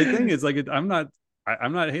that's my thing. It's like I'm not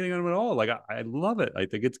hating on them at all. Like I love it. I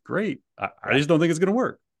think it's great. I Yeah. just don't think it's going to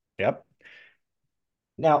work. Yep.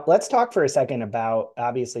 Now, let's talk for a second about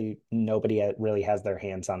obviously nobody really has their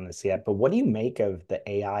hands on this yet, but what do you make of the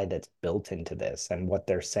AI that's built into this and what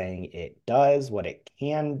they're saying it does, what it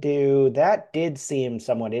can do? That did seem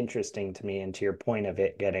somewhat interesting to me. And to your point of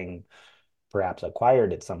it getting perhaps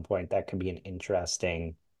acquired at some point, that could be an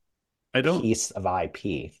interesting I don't piece of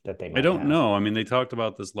IP that they I might don't have. know. I mean, they talked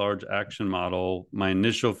about this large action model. My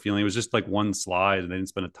initial feeling was just like one slide, and they didn't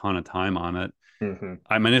spend a ton of time on it. Hmm.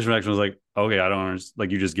 My initial reaction was like, okay, I don't understand. Like,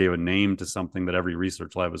 you just gave a name to something that every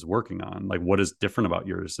research lab is working on. Like, what is different about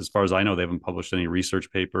yours? As far as I know, they haven't published any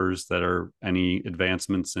research papers that are any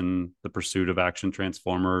advancements in the pursuit of action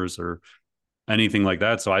transformers or anything like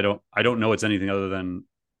that. So I don't know it's anything other than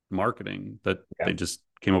marketing that Yeah. they just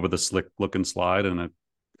came up with a slick looking slide and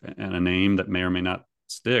a name that may or may not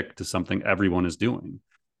stick to something everyone is doing,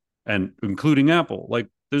 and including Apple. Like,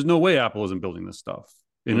 there's no way Apple isn't building this stuff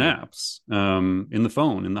in Mhm. apps, in the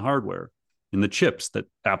phone, in the hardware, in the chips that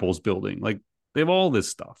Apple's building. Like, they have all this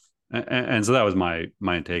stuff, and so that was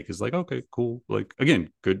my take. Is like, okay, cool. Like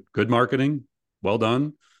again, good marketing, well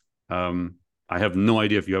done. Um, I have no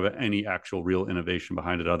idea if you have any actual real innovation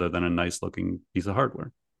behind it other than a nice looking piece of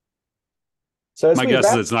hardware. So as My we guess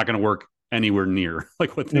is wrap, it's not going to work anywhere near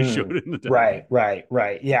like what they showed in the demo. right, right,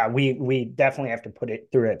 right. Yeah, we definitely have to put it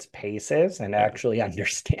through its paces and Yeah. actually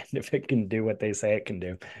understand if it can do what they say it can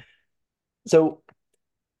do. So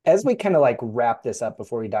as we kind of like wrap this up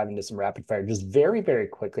before we dive into some rapid fire, just very, very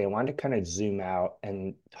quickly, I wanted to kind of zoom out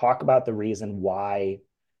and talk about the reason why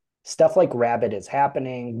stuff like Rabbit is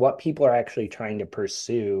happening, what people are actually trying to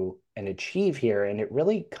pursue and achieve here. And it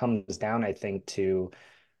really comes down, I think, to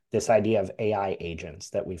this idea of AI agents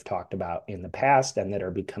that we've talked about in the past and that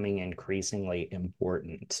are becoming increasingly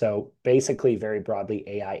important. So basically, very broadly,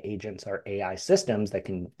 AI agents are AI systems that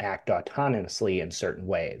can act autonomously in certain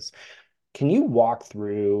ways. Can you walk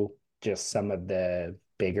through just some of the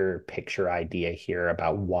bigger picture idea here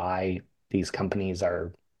about why these companies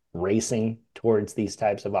are racing towards these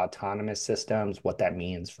types of autonomous systems, what that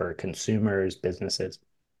means for consumers, businesses?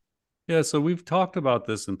 Yeah, so we've talked about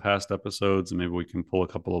this in past episodes, and maybe we can pull a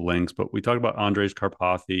couple of links, but we talked about Andrej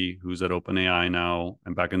Karpathy, who's at OpenAI now.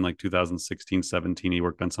 And back in like 2016, 17, he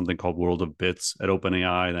worked on something called World of Bits at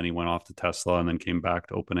OpenAI. Then he went off to Tesla and then came back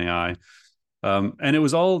to OpenAI. And it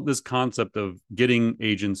was all this concept of getting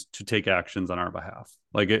agents to take actions on our behalf.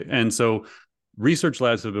 And so research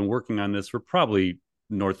labs have been working on this for probably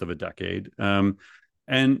north of a decade.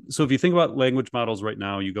 And so if you think about language models right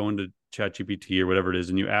now, you go into ChatGPT or whatever it is,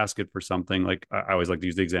 and you ask it for something like, I always like to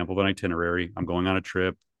use the example of an itinerary. I'm going on a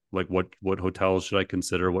trip. Like, what hotels should I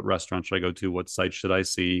consider? What restaurants should I go to? What sites should I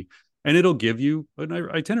see? And it'll give you an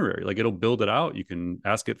itinerary. Like, it'll build it out. You can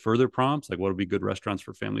ask it further prompts, like what would be good restaurants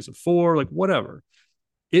for families of four, like whatever.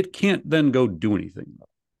 It can't then go do anything.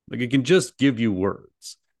 Like it can just give you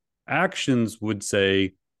words. Actions would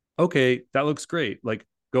say, okay, that looks great. Like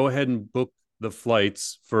go ahead and book the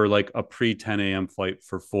flights for like a pre 10 a.m. flight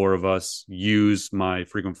for four of us. Use my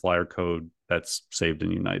frequent flyer code that's saved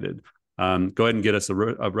in United. Go ahead and get us a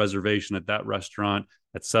reservation at that restaurant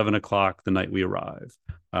at 7 o'clock the night we arrive.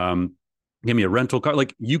 Give me a rental car.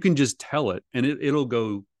 Like you can just tell it and it'll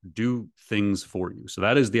go do things for you. So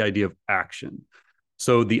that is the idea of action.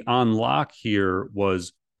 So the unlock here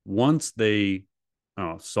was once they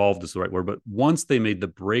solved is the right word, but once they made the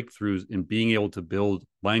breakthroughs in being able to build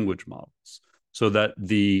language models so that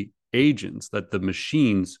the agents, that the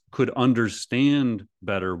machines could understand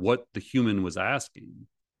better what the human was asking,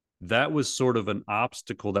 that was sort of an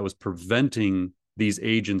obstacle that was preventing these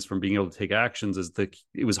agents from being able to take actions as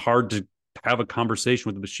it was hard to have a conversation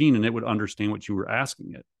with the machine and it would understand what you were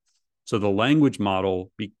asking it. So the language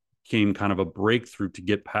model became kind of a breakthrough to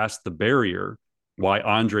get past the barrier. Why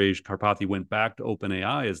Andrej Karpathy went back to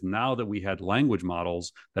OpenAI is now that we had language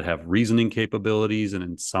models that have reasoning capabilities and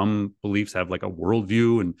in some beliefs have like a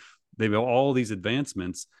worldview and they've all these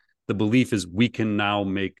advancements. The belief is we can now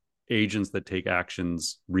make agents that take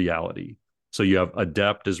actions reality. So you have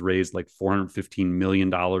Adept has raised like $415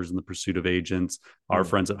 million in the pursuit of agents. Our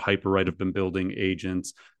friends at Hyperwrite have been building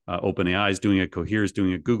agents. OpenAI is doing it, Cohere is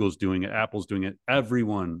doing it, Google's doing it, Apple's doing it.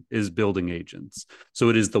 Everyone is building agents. So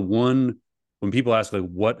it is the one when people ask like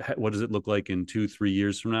what does it look like in 2-3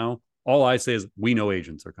 years from now? All I say is we know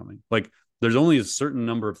agents are coming. Like there's only a certain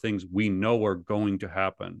number of things we know are going to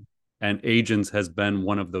happen. And agents has been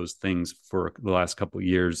one of those things for the last couple of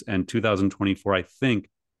years. And 2024, I think,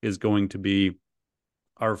 is going to be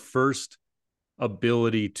our first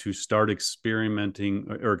ability to start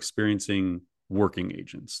experimenting or experiencing working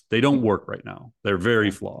agents. They don't work right now. They're very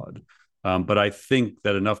flawed. But I think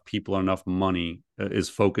that enough people and enough money is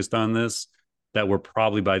focused on this that we're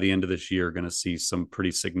probably by the end of this year going to see some pretty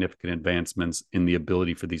significant advancements in the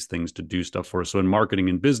ability for these things to do stuff for us. So in marketing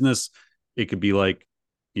and business, it could be like,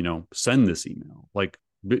 send this email, like,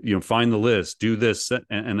 find the list, do this,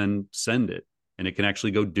 and then send it. And it can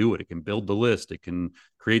actually go do it. It can build the list. It can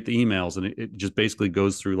create the emails. And it just basically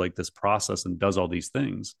goes through like this process and does all these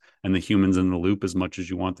things. And the human's in the loop as much as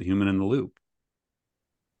you want the human in the loop.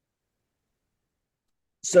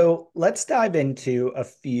 So let's dive into a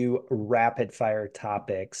few rapid fire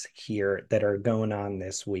topics here that are going on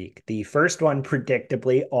this week. The first one,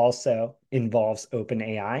 predictably, also involves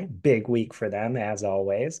OpenAI. Big week for them, as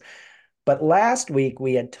always. But last week,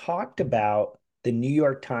 we had talked about the New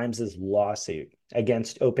York Times' lawsuit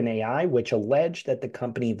against OpenAI, which alleged that the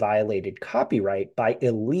company violated copyright by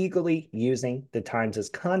illegally using the Times'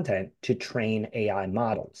 content to train AI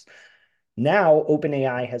models. Now,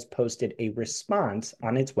 OpenAI has posted a response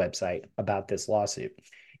on its website about this lawsuit.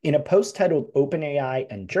 In a post titled OpenAI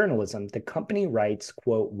and Journalism, the company writes,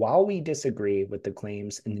 quote, "While we disagree with the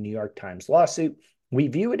claims in the New York Times lawsuit, we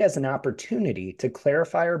view it as an opportunity to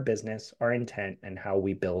clarify our business, our intent, and how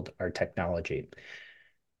we build our technology."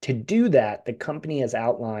 To do that, the company has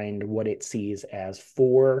outlined what it sees as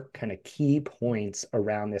four kind of key points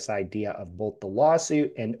around this idea of both the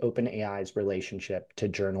lawsuit and OpenAI's relationship to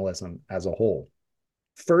journalism as a whole.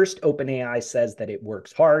 First, OpenAI says that it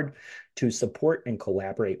works hard to support and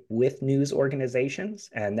collaborate with news organizations,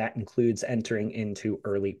 and that includes entering into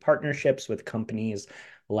early partnerships with companies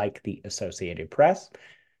like the Associated Press.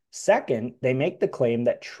 Second, they make the claim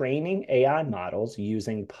that training AI models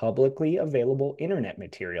using publicly available internet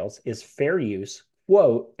materials is fair use,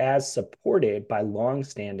 quote, as supported by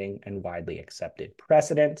longstanding and widely accepted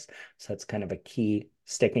precedents. So that's kind of a key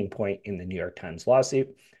sticking point in the New York Times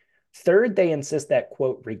lawsuit. Third, they insist that,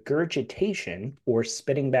 quote, regurgitation or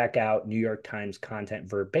spitting back out New York Times content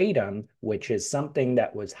verbatim, which is something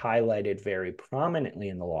that was highlighted very prominently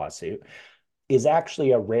in the lawsuit, is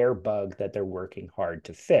actually a rare bug that they're working hard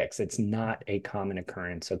to fix. It's not a common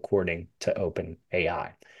occurrence according to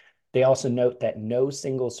OpenAI. They also note that no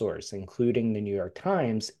single source, including the New York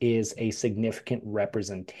Times, is a significant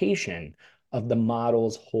representation of the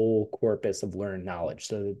model's whole corpus of learned knowledge.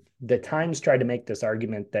 So the Times tried to make this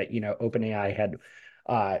argument that, OpenAI had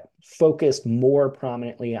focused more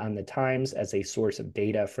prominently on the Times as a source of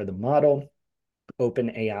data for the model.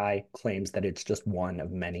 OpenAI claims that it's just one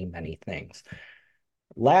of many, many things.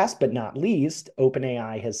 Last but not least,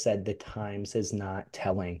 OpenAI has said the Times is not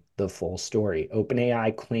telling the full story.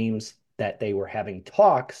 OpenAI claims that they were having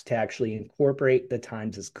talks to actually incorporate the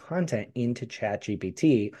Times' content into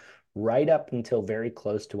ChatGPT right up until very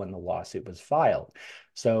close to when the lawsuit was filed.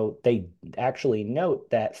 So they actually note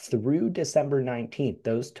that through December 19th,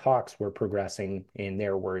 those talks were progressing, in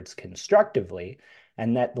their words, constructively.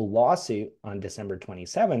 and that the lawsuit on December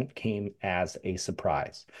 27th came as a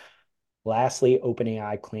surprise. Lastly,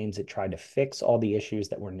 OpenAI claims it tried to fix all the issues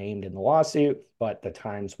that were named in the lawsuit, but the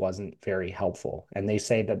Times wasn't very helpful. And they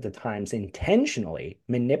say that the Times intentionally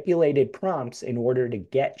manipulated prompts in order to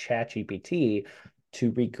get ChatGPT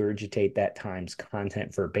to regurgitate that Times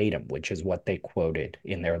content verbatim, which is what they quoted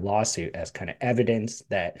in their lawsuit as kind of evidence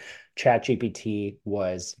that ChatGPT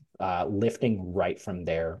was lifting right from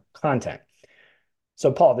their content.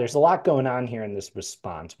 So, Paul, there's a lot going on here in this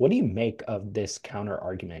response. What do you make of this counter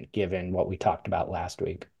argument given what we talked about last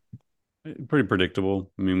week? Pretty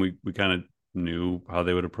predictable. I mean, we kind of knew how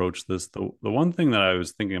they would approach this. The one thing that I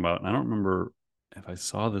was thinking about, and I don't remember if I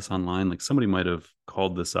saw this online, like somebody might have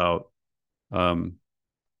called this out. Um,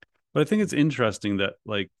 but I think it's interesting that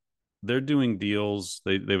like they're doing deals.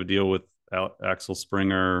 They have a deal with Axel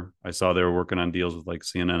Springer. I saw they were working on deals with like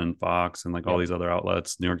CNN and Fox and like all Yep. these other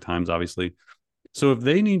outlets, New York Times, obviously. So if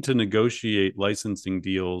they need to negotiate licensing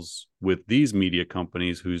deals with these media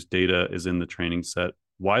companies whose data is in the training set,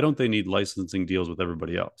 why don't they need licensing deals with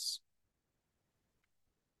everybody else?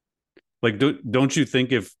 Like, don't you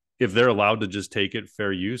think if they're allowed to just take it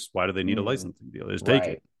fair use, why do they need a Mm, licensing deal? They just take it.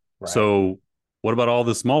 right, right. So what about all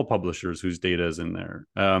the small publishers whose data is in there?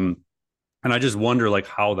 And I just wonder like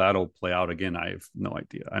how that'll play out. Again, I have no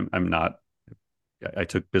idea. I'm not. I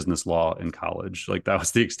took business law in college. Like that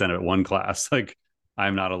was the extent of it. One class. Like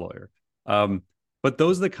I'm not a lawyer. Um, but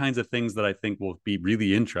those are the kinds of things that I think will be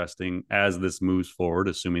really interesting as this moves forward,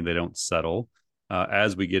 assuming they don't settle.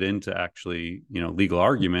 As we get into actually, legal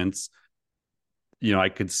arguments, I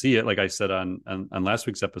could see it, like I said on last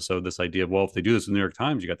week's episode, this idea of, well, if they do this in the New York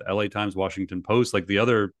Times, you got the LA Times, Washington Post, like the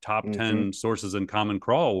other top Hmm. 10 sources in Common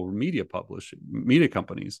Crawl were media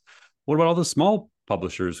companies. What about all the small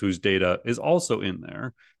publishers whose data is also in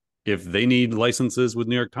there? If they need licenses with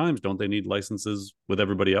New York Times, don't they need licenses with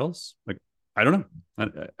everybody else? Like, I don't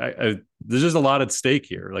know. There's just a lot at stake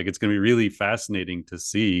here. Like, it's going to be really fascinating to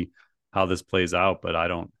see how this plays out, but I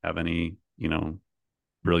don't have any,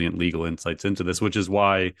 brilliant legal insights into this, which is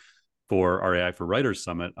why for our AI for Writers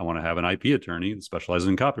Summit, I want to have an IP attorney that specializes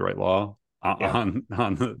in copyright law Yep.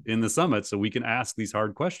 in the summit, so we can ask these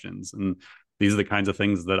hard questions. And these are the kinds of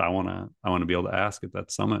things that I want to be able to ask at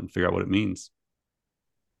that summit and figure out what it means.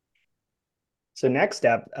 So next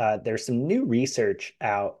up, there's some new research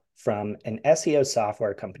out from an SEO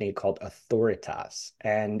software company called Authoritas,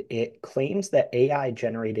 and it claims that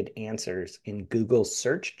AI-generated answers in Google's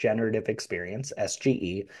Search Generative Experience,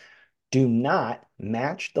 SGE, do not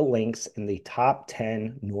match the links in the top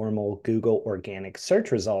 10 normal Google organic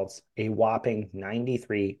search results a whopping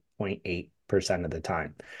 93.8% of the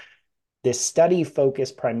time. This study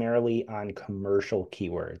focused primarily on commercial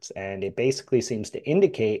keywords, and it basically seems to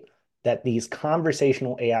indicate that these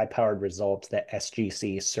conversational AI powered results that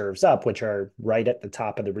SGC serves up, which are right at the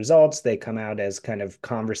top of the results, they come out as kind of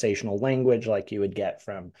conversational language like you would get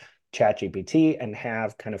from ChatGPT and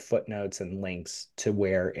have kind of footnotes and links to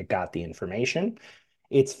where it got the information.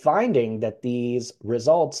 It's finding that these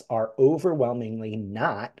results are overwhelmingly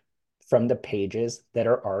not from the pages that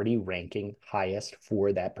are already ranking highest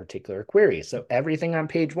for that particular query. So everything on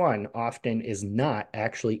page one often is not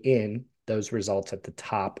actually in those results at the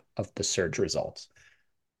top of the search results.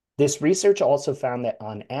 This research also found that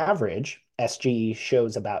on average, SGE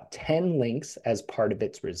shows about 10 links as part of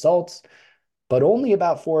its results, but only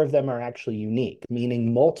about 4 of them are actually unique,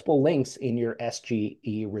 meaning multiple links in your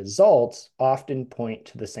SGE results often point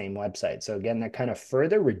to the same website. So again, that kind of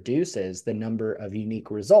further reduces the number of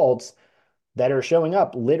unique results that are showing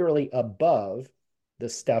up literally above the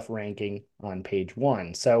stuff ranking on page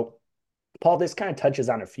one. So, Paul, this kind of touches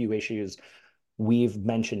on a few issues we've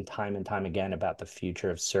mentioned time and time again about the future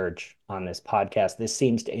of search on this podcast. This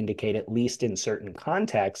seems to indicate, at least in certain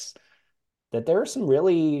contexts, that there are some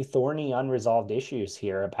really thorny, unresolved issues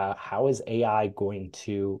here about how is AI going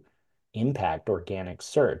to impact organic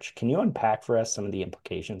search. Can you unpack for us some of the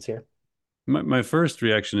implications here? My first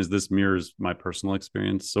reaction is this mirrors my personal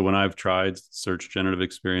experience. So when I've tried search generative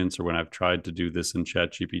experience, or when I've tried to do this in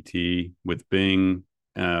ChatGPT with Bing,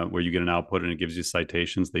 where you get an output and it gives you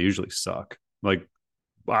citations, they usually suck. Like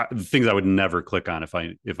things I would never click on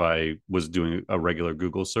if I was doing a regular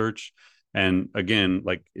Google search. And again,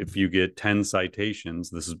 like if you get 10 citations,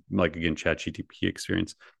 this is like again ChatGPT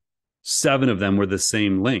experience, 7 of them were the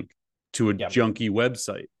same link to a Yep. junky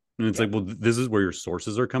website. And it's like, Yep. well, this is where your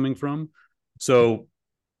sources are coming from. So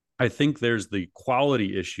I think there's the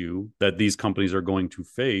quality issue that these companies are going to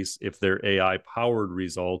face if their AI powered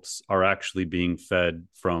results are actually being fed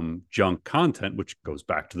from junk content, which goes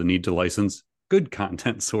back to the need to license good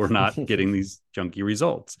content so we're not getting these junky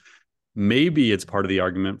results. maybe it's part of the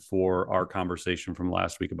argument for our conversation from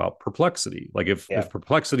last week about perplexity. Like Yeah. if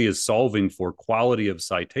perplexity is solving for quality of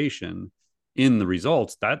citation in the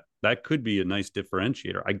results, that could be a nice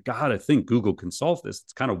differentiator. I gotta think Google can solve this.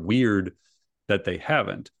 It's kind of weird that they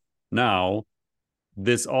haven't. Now,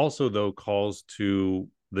 this also though calls to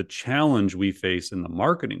the challenge we face in the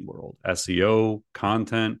marketing world, SEO,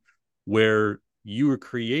 content, where you are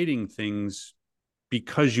creating things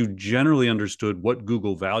because you generally understood what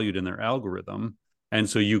Google valued in their algorithm. And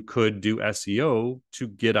so you could do SEO to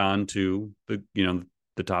get onto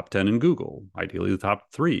the top 10 in Google, ideally the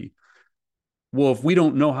top three. Well, if we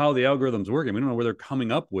don't know how the algorithm's working, we don't know where they're coming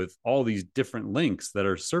up with all these different links that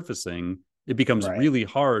are surfacing, it becomes Right. really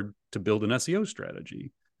hard to build an SEO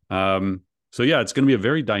strategy. So yeah, it's going to be a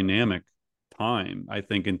very dynamic time, I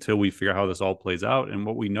think, until we figure out how this all plays out. And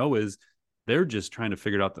what we know is they're just trying to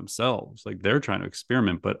figure it out themselves. Like they're trying to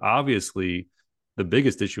experiment. But obviously, the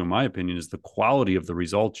biggest issue, in my opinion, is the quality of the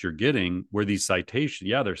results you're getting, where these citations,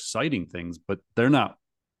 yeah, they're citing things, but they're not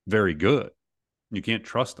very good. You can't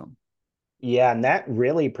trust them. Yeah, and that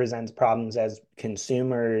really presents problems as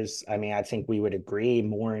consumers. I mean, I think we would agree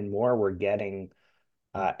more and more we're getting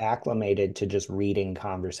acclimated to just reading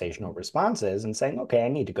conversational responses and saying, okay, I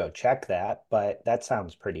need to go check that, but that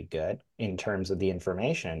sounds pretty good in terms of the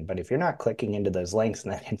information. But if you're not clicking into those links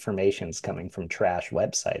and that information is coming from trash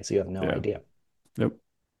websites, you have no Yeah. idea. Yep.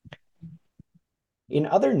 In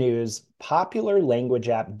other news, popular language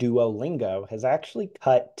app Duolingo has actually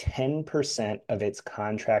cut 10% of its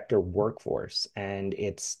contractor workforce. And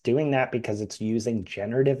it's doing that because it's using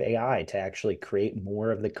generative AI to actually create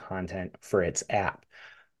more of the content for its app.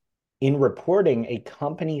 In reporting, a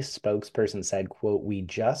company spokesperson said, quote, "We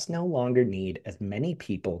just no longer need as many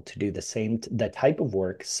people to do the type of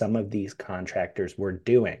work some of these contractors were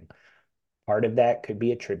doing. Part of that could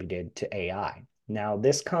be attributed to AI." Now,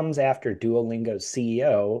 this comes after Duolingo's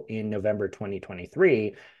CEO in November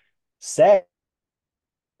 2023 said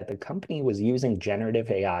that the company was using generative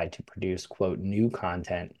AI to produce, quote, "new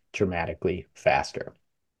content dramatically faster."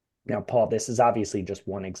 Now, Paul, this is obviously just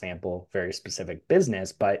one example, very specific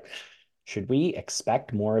business, but should we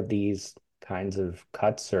expect more of these kinds of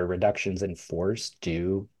cuts or reductions in force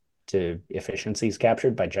due to efficiencies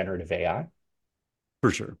captured by generative AI?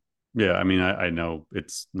 For sure. Yeah. I mean, I know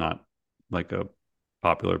it's not like a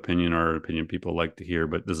popular opinion or an opinion people like to hear,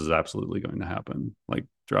 but this is absolutely going to happen like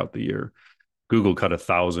throughout the year. Google cut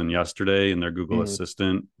 1,000 yesterday in their Google Mm,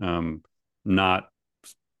 Assistant, not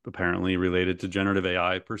apparently related to generative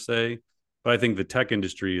AI per se, but I think the tech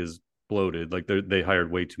industry is bloated. Like they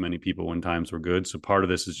hired way too many people when times were good. So part of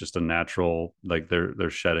this is just a natural, like they're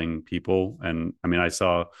shedding people. And I mean, I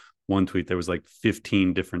saw one tweet, there was like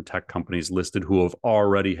 15 different tech companies listed who have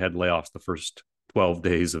already had layoffs the first 12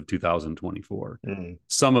 days of 2024. mm.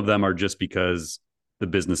 Some of them are just because the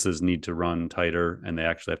businesses need to run tighter and they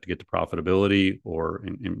actually have to get to profitability or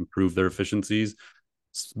improve their efficiencies.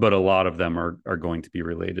 But a lot of them are going to be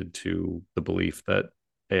related to the belief that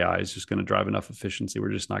AI is just going to drive enough efficiency.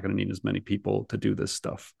 We're just not going to need as many people to do this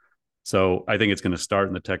stuff. So I think it's going to start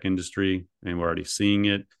in the tech industry, and we're already seeing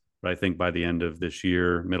it. But I think by the end of this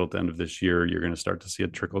year, middle to end of this year, you're going to start to see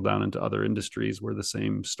it trickle down into other industries where the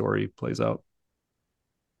same story plays out.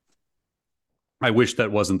 I wish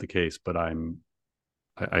that wasn't the case, but I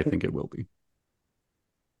think it will be.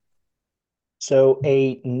 So,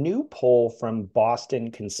 a new poll from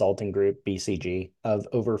Boston Consulting Group, BCG, of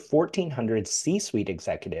over 1,400 C-suite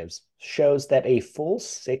executives shows that a full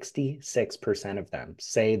 66% of them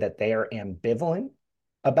say that they are ambivalent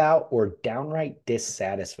about or downright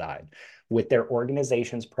dissatisfied with their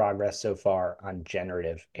organization's progress so far on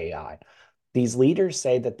generative AI. These leaders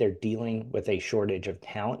say that they're dealing with a shortage of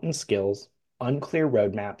talent and skills, unclear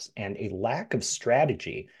roadmaps, and a lack of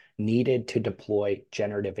strategy needed to deploy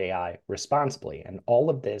generative AI responsibly. And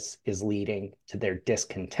all of this is leading to their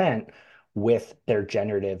discontent with their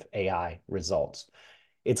generative AI results.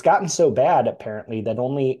 It's gotten so bad, apparently, that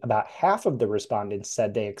only about half of the respondents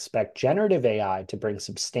said they expect generative AI to bring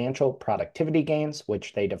substantial productivity gains,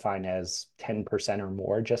 which they define as 10% or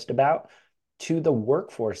more, just about, to the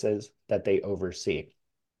workforces that they oversee.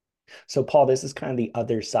 So, Paul, this is kind of the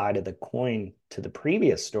other side of the coin to the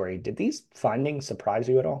previous story. Did these findings surprise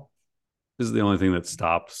you at all? This is the only thing that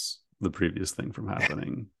stops the previous thing from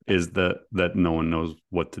happening is that no one knows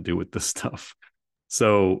what to do with this stuff.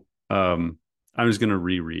 So I'm just going to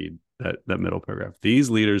reread that middle paragraph. These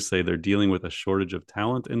leaders say they're dealing with a shortage of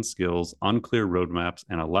talent and skills, unclear roadmaps,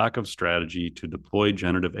 and a lack of strategy to deploy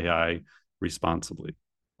generative AI responsibly,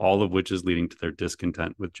 all of which is leading to their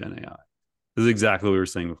discontent with Gen AI. This is exactly what we were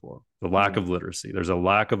saying before. The lack Mm. of literacy. There's a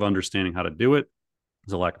lack of understanding how to do it.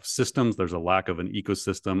 There's a lack of systems. There's a lack of an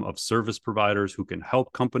ecosystem of service providers who can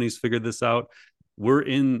help companies figure this out. We're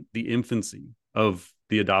in the infancy of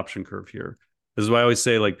the adoption curve here. This is why I always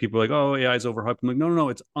say, like, people are like, oh, AI is overhyped. I'm like, no, no, no,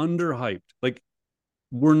 it's underhyped. Like,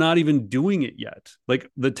 we're not even doing it yet. Like,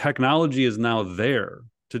 the technology is now there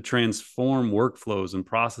to transform workflows and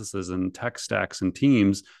processes and tech stacks and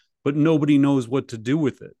teams, but nobody knows what to do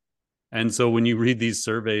with it. And so when you read these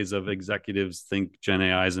surveys of executives think Gen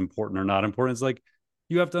AI is important or not important, it's like,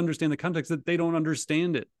 you have to understand the context that they don't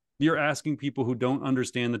understand it. You're asking people who don't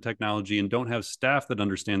understand the technology and don't have staff that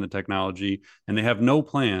understand the technology, and they have no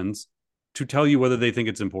plans to tell you whether they think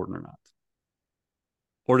it's important or not,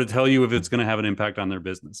 or to tell you if it's going to have an impact on their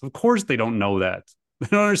business. Of course, they don't know that. They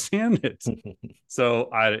don't understand it. So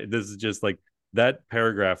this is just like, that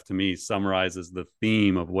paragraph to me summarizes the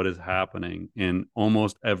theme of what is happening in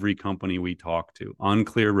almost every company we talk to.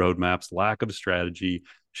 Unclear roadmaps, lack of strategy,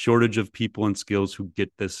 shortage of people and skills who get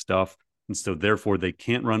this stuff. And so therefore they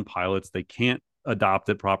can't run pilots, they can't adopt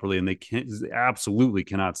it properly, and they absolutely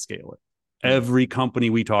cannot scale it. Every company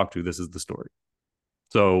we talk to, this is the story.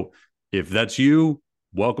 So if that's you,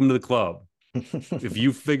 welcome to the club. If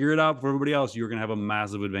you figure it out for everybody else, you're going to have a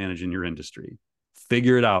massive advantage in your industry.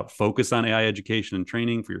 Figure it out. Focus on AI education and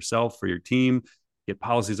training for yourself, for your team. Get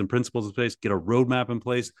policies and principles in place. Get a roadmap in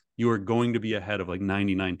place. You are going to be ahead of like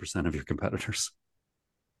 99% of your competitors.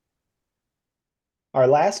 Our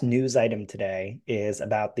last news item today is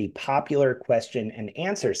about the popular question and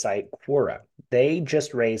answer site Quora. They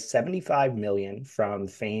just raised $75 million from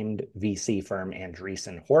famed VC firm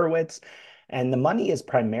Andreessen Horowitz, and the money is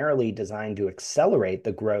primarily designed to accelerate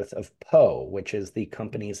the growth of Poe, which is the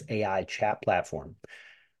company's AI chat platform.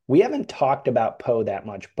 We haven't talked about Poe that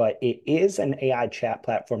much, but it is an AI chat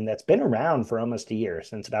platform that's been around for almost a year,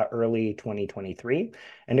 since about early 2023.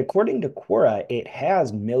 And according to Quora, it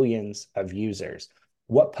has millions of users.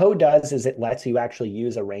 What Poe does is it lets you actually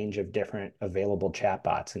use a range of different available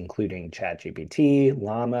chatbots, including ChatGPT,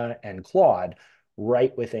 Llama, and Claude,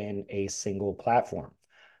 right within a single platform.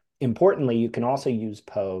 Importantly, you can also use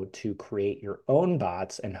Poe to create your own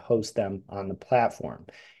bots and host them on the platform.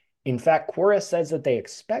 In fact, Quora says that they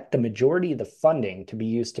expect the majority of the funding to be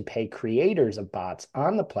used to pay creators of bots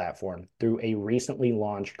on the platform through a recently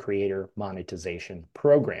launched creator monetization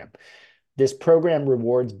program. This program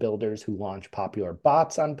rewards builders who launch popular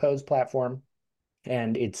bots on Poe's platform,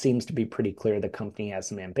 and it seems to be pretty clear the company has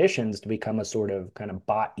some ambitions to become a sort of kind of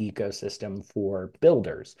bot ecosystem for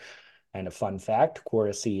builders. And a fun fact,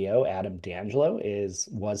 Quora CEO Adam D'Angelo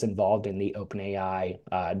was involved in the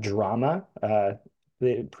OpenAI drama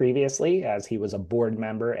previously, as he was a board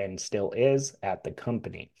member and still is at the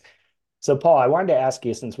company. So, Paul, I wanted to ask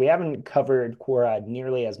you, since we haven't covered Quora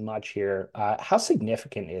nearly as much here, how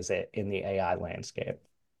significant is it in the AI landscape?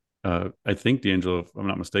 I think D'Angelo, if I'm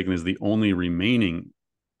not mistaken, is the only remaining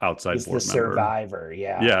outside He's the board member. survivor,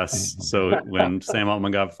 yeah. Yes. So when Sam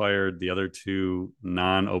Altman got fired, the other two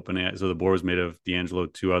non-open AI, so the board was made of D'Angelo,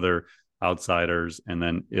 two other outsiders, and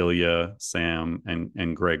then Ilya, Sam,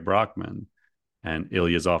 and Greg Brockman. And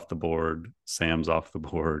Ilya's off the board, Sam's off the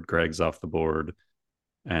board, Greg's off the board,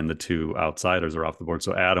 and the two outsiders are off the board.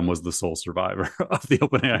 So Adam was the sole survivor of the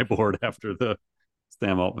OpenAI board after the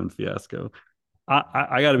Sam Altman fiasco.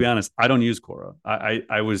 I got to be honest, I don't use Quora.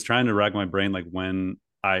 I was trying to rack my brain like when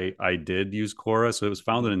I did use Quora. So it was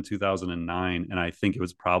founded in 2009, and I think it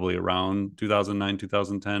was probably around 2009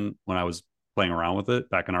 2010 when I was playing around with it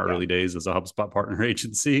back in our Yeah. early days as a HubSpot partner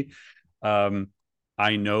agency. Um,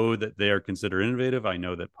 I know that they are considered innovative. I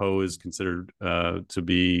know that Poe is considered to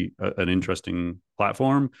be an interesting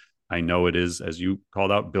platform. I know it is, as you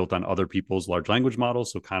called out, built on other people's large language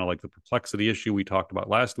models. So kind of like the perplexity issue we talked about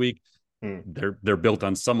last week. Hmm. They're built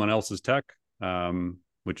on someone else's tech,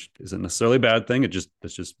 which isn't necessarily a bad thing.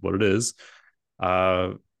 It's just what it is.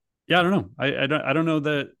 Yeah, I don't know. I don't know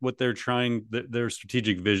that what they're trying, their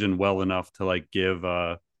strategic vision well enough to like give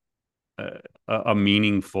a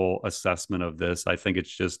meaningful assessment of this. I think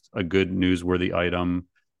it's just a good newsworthy item.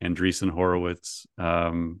 Andreessen Horowitz,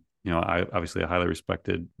 obviously a highly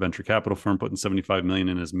respected venture capital firm, putting 75 million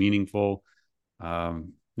in is meaningful.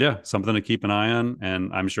 Yeah, something to keep an eye on.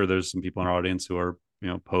 And I'm sure there's some people in our audience who are,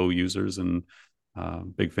 Poe users and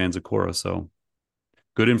big fans of Quora. So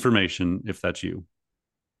good information if that's you.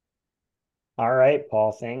 All right,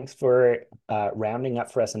 Paul, thanks for rounding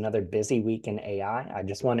up for us another busy week in AI. I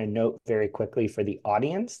just want to note very quickly for the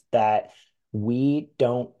audience that we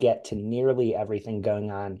don't get to nearly everything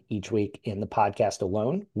going on each week in the podcast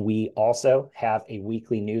alone. We also have a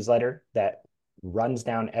weekly newsletter that runs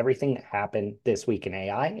down everything that happened this week in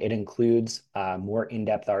AI. It includes more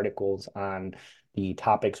in-depth articles on the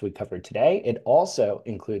topics we covered today. It also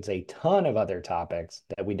includes a ton of other topics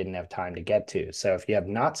that we didn't have time to get to. So if you have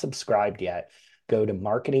not subscribed yet, go to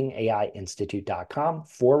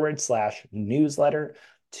marketingaiinstitute.com/newsletter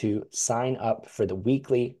to sign up for the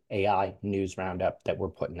weekly AI news roundup that we're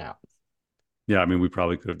putting out. Yeah, I mean, we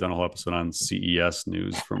probably could have done a whole episode on CES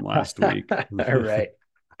news from last week. All right.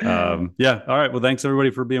 Yeah. All right. Well, thanks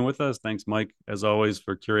everybody for being with us. Thanks, Mike, as always,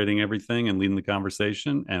 for curating everything and leading the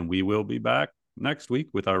conversation. And we will be back next week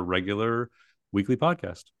with our regular weekly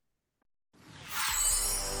podcast.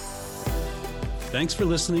 Thanks for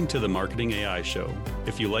listening to the Marketing AI Show.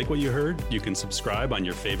 If you like what you heard, you can subscribe on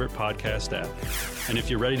your favorite podcast app. And if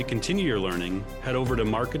you're ready to continue your learning, head over to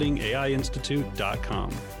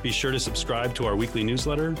marketingaiinstitute.com. Be sure to subscribe to our weekly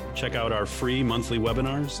newsletter, check out our free monthly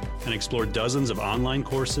webinars, and explore dozens of online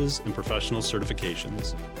courses and professional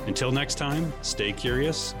certifications. Until next time, stay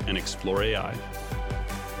curious and explore AI.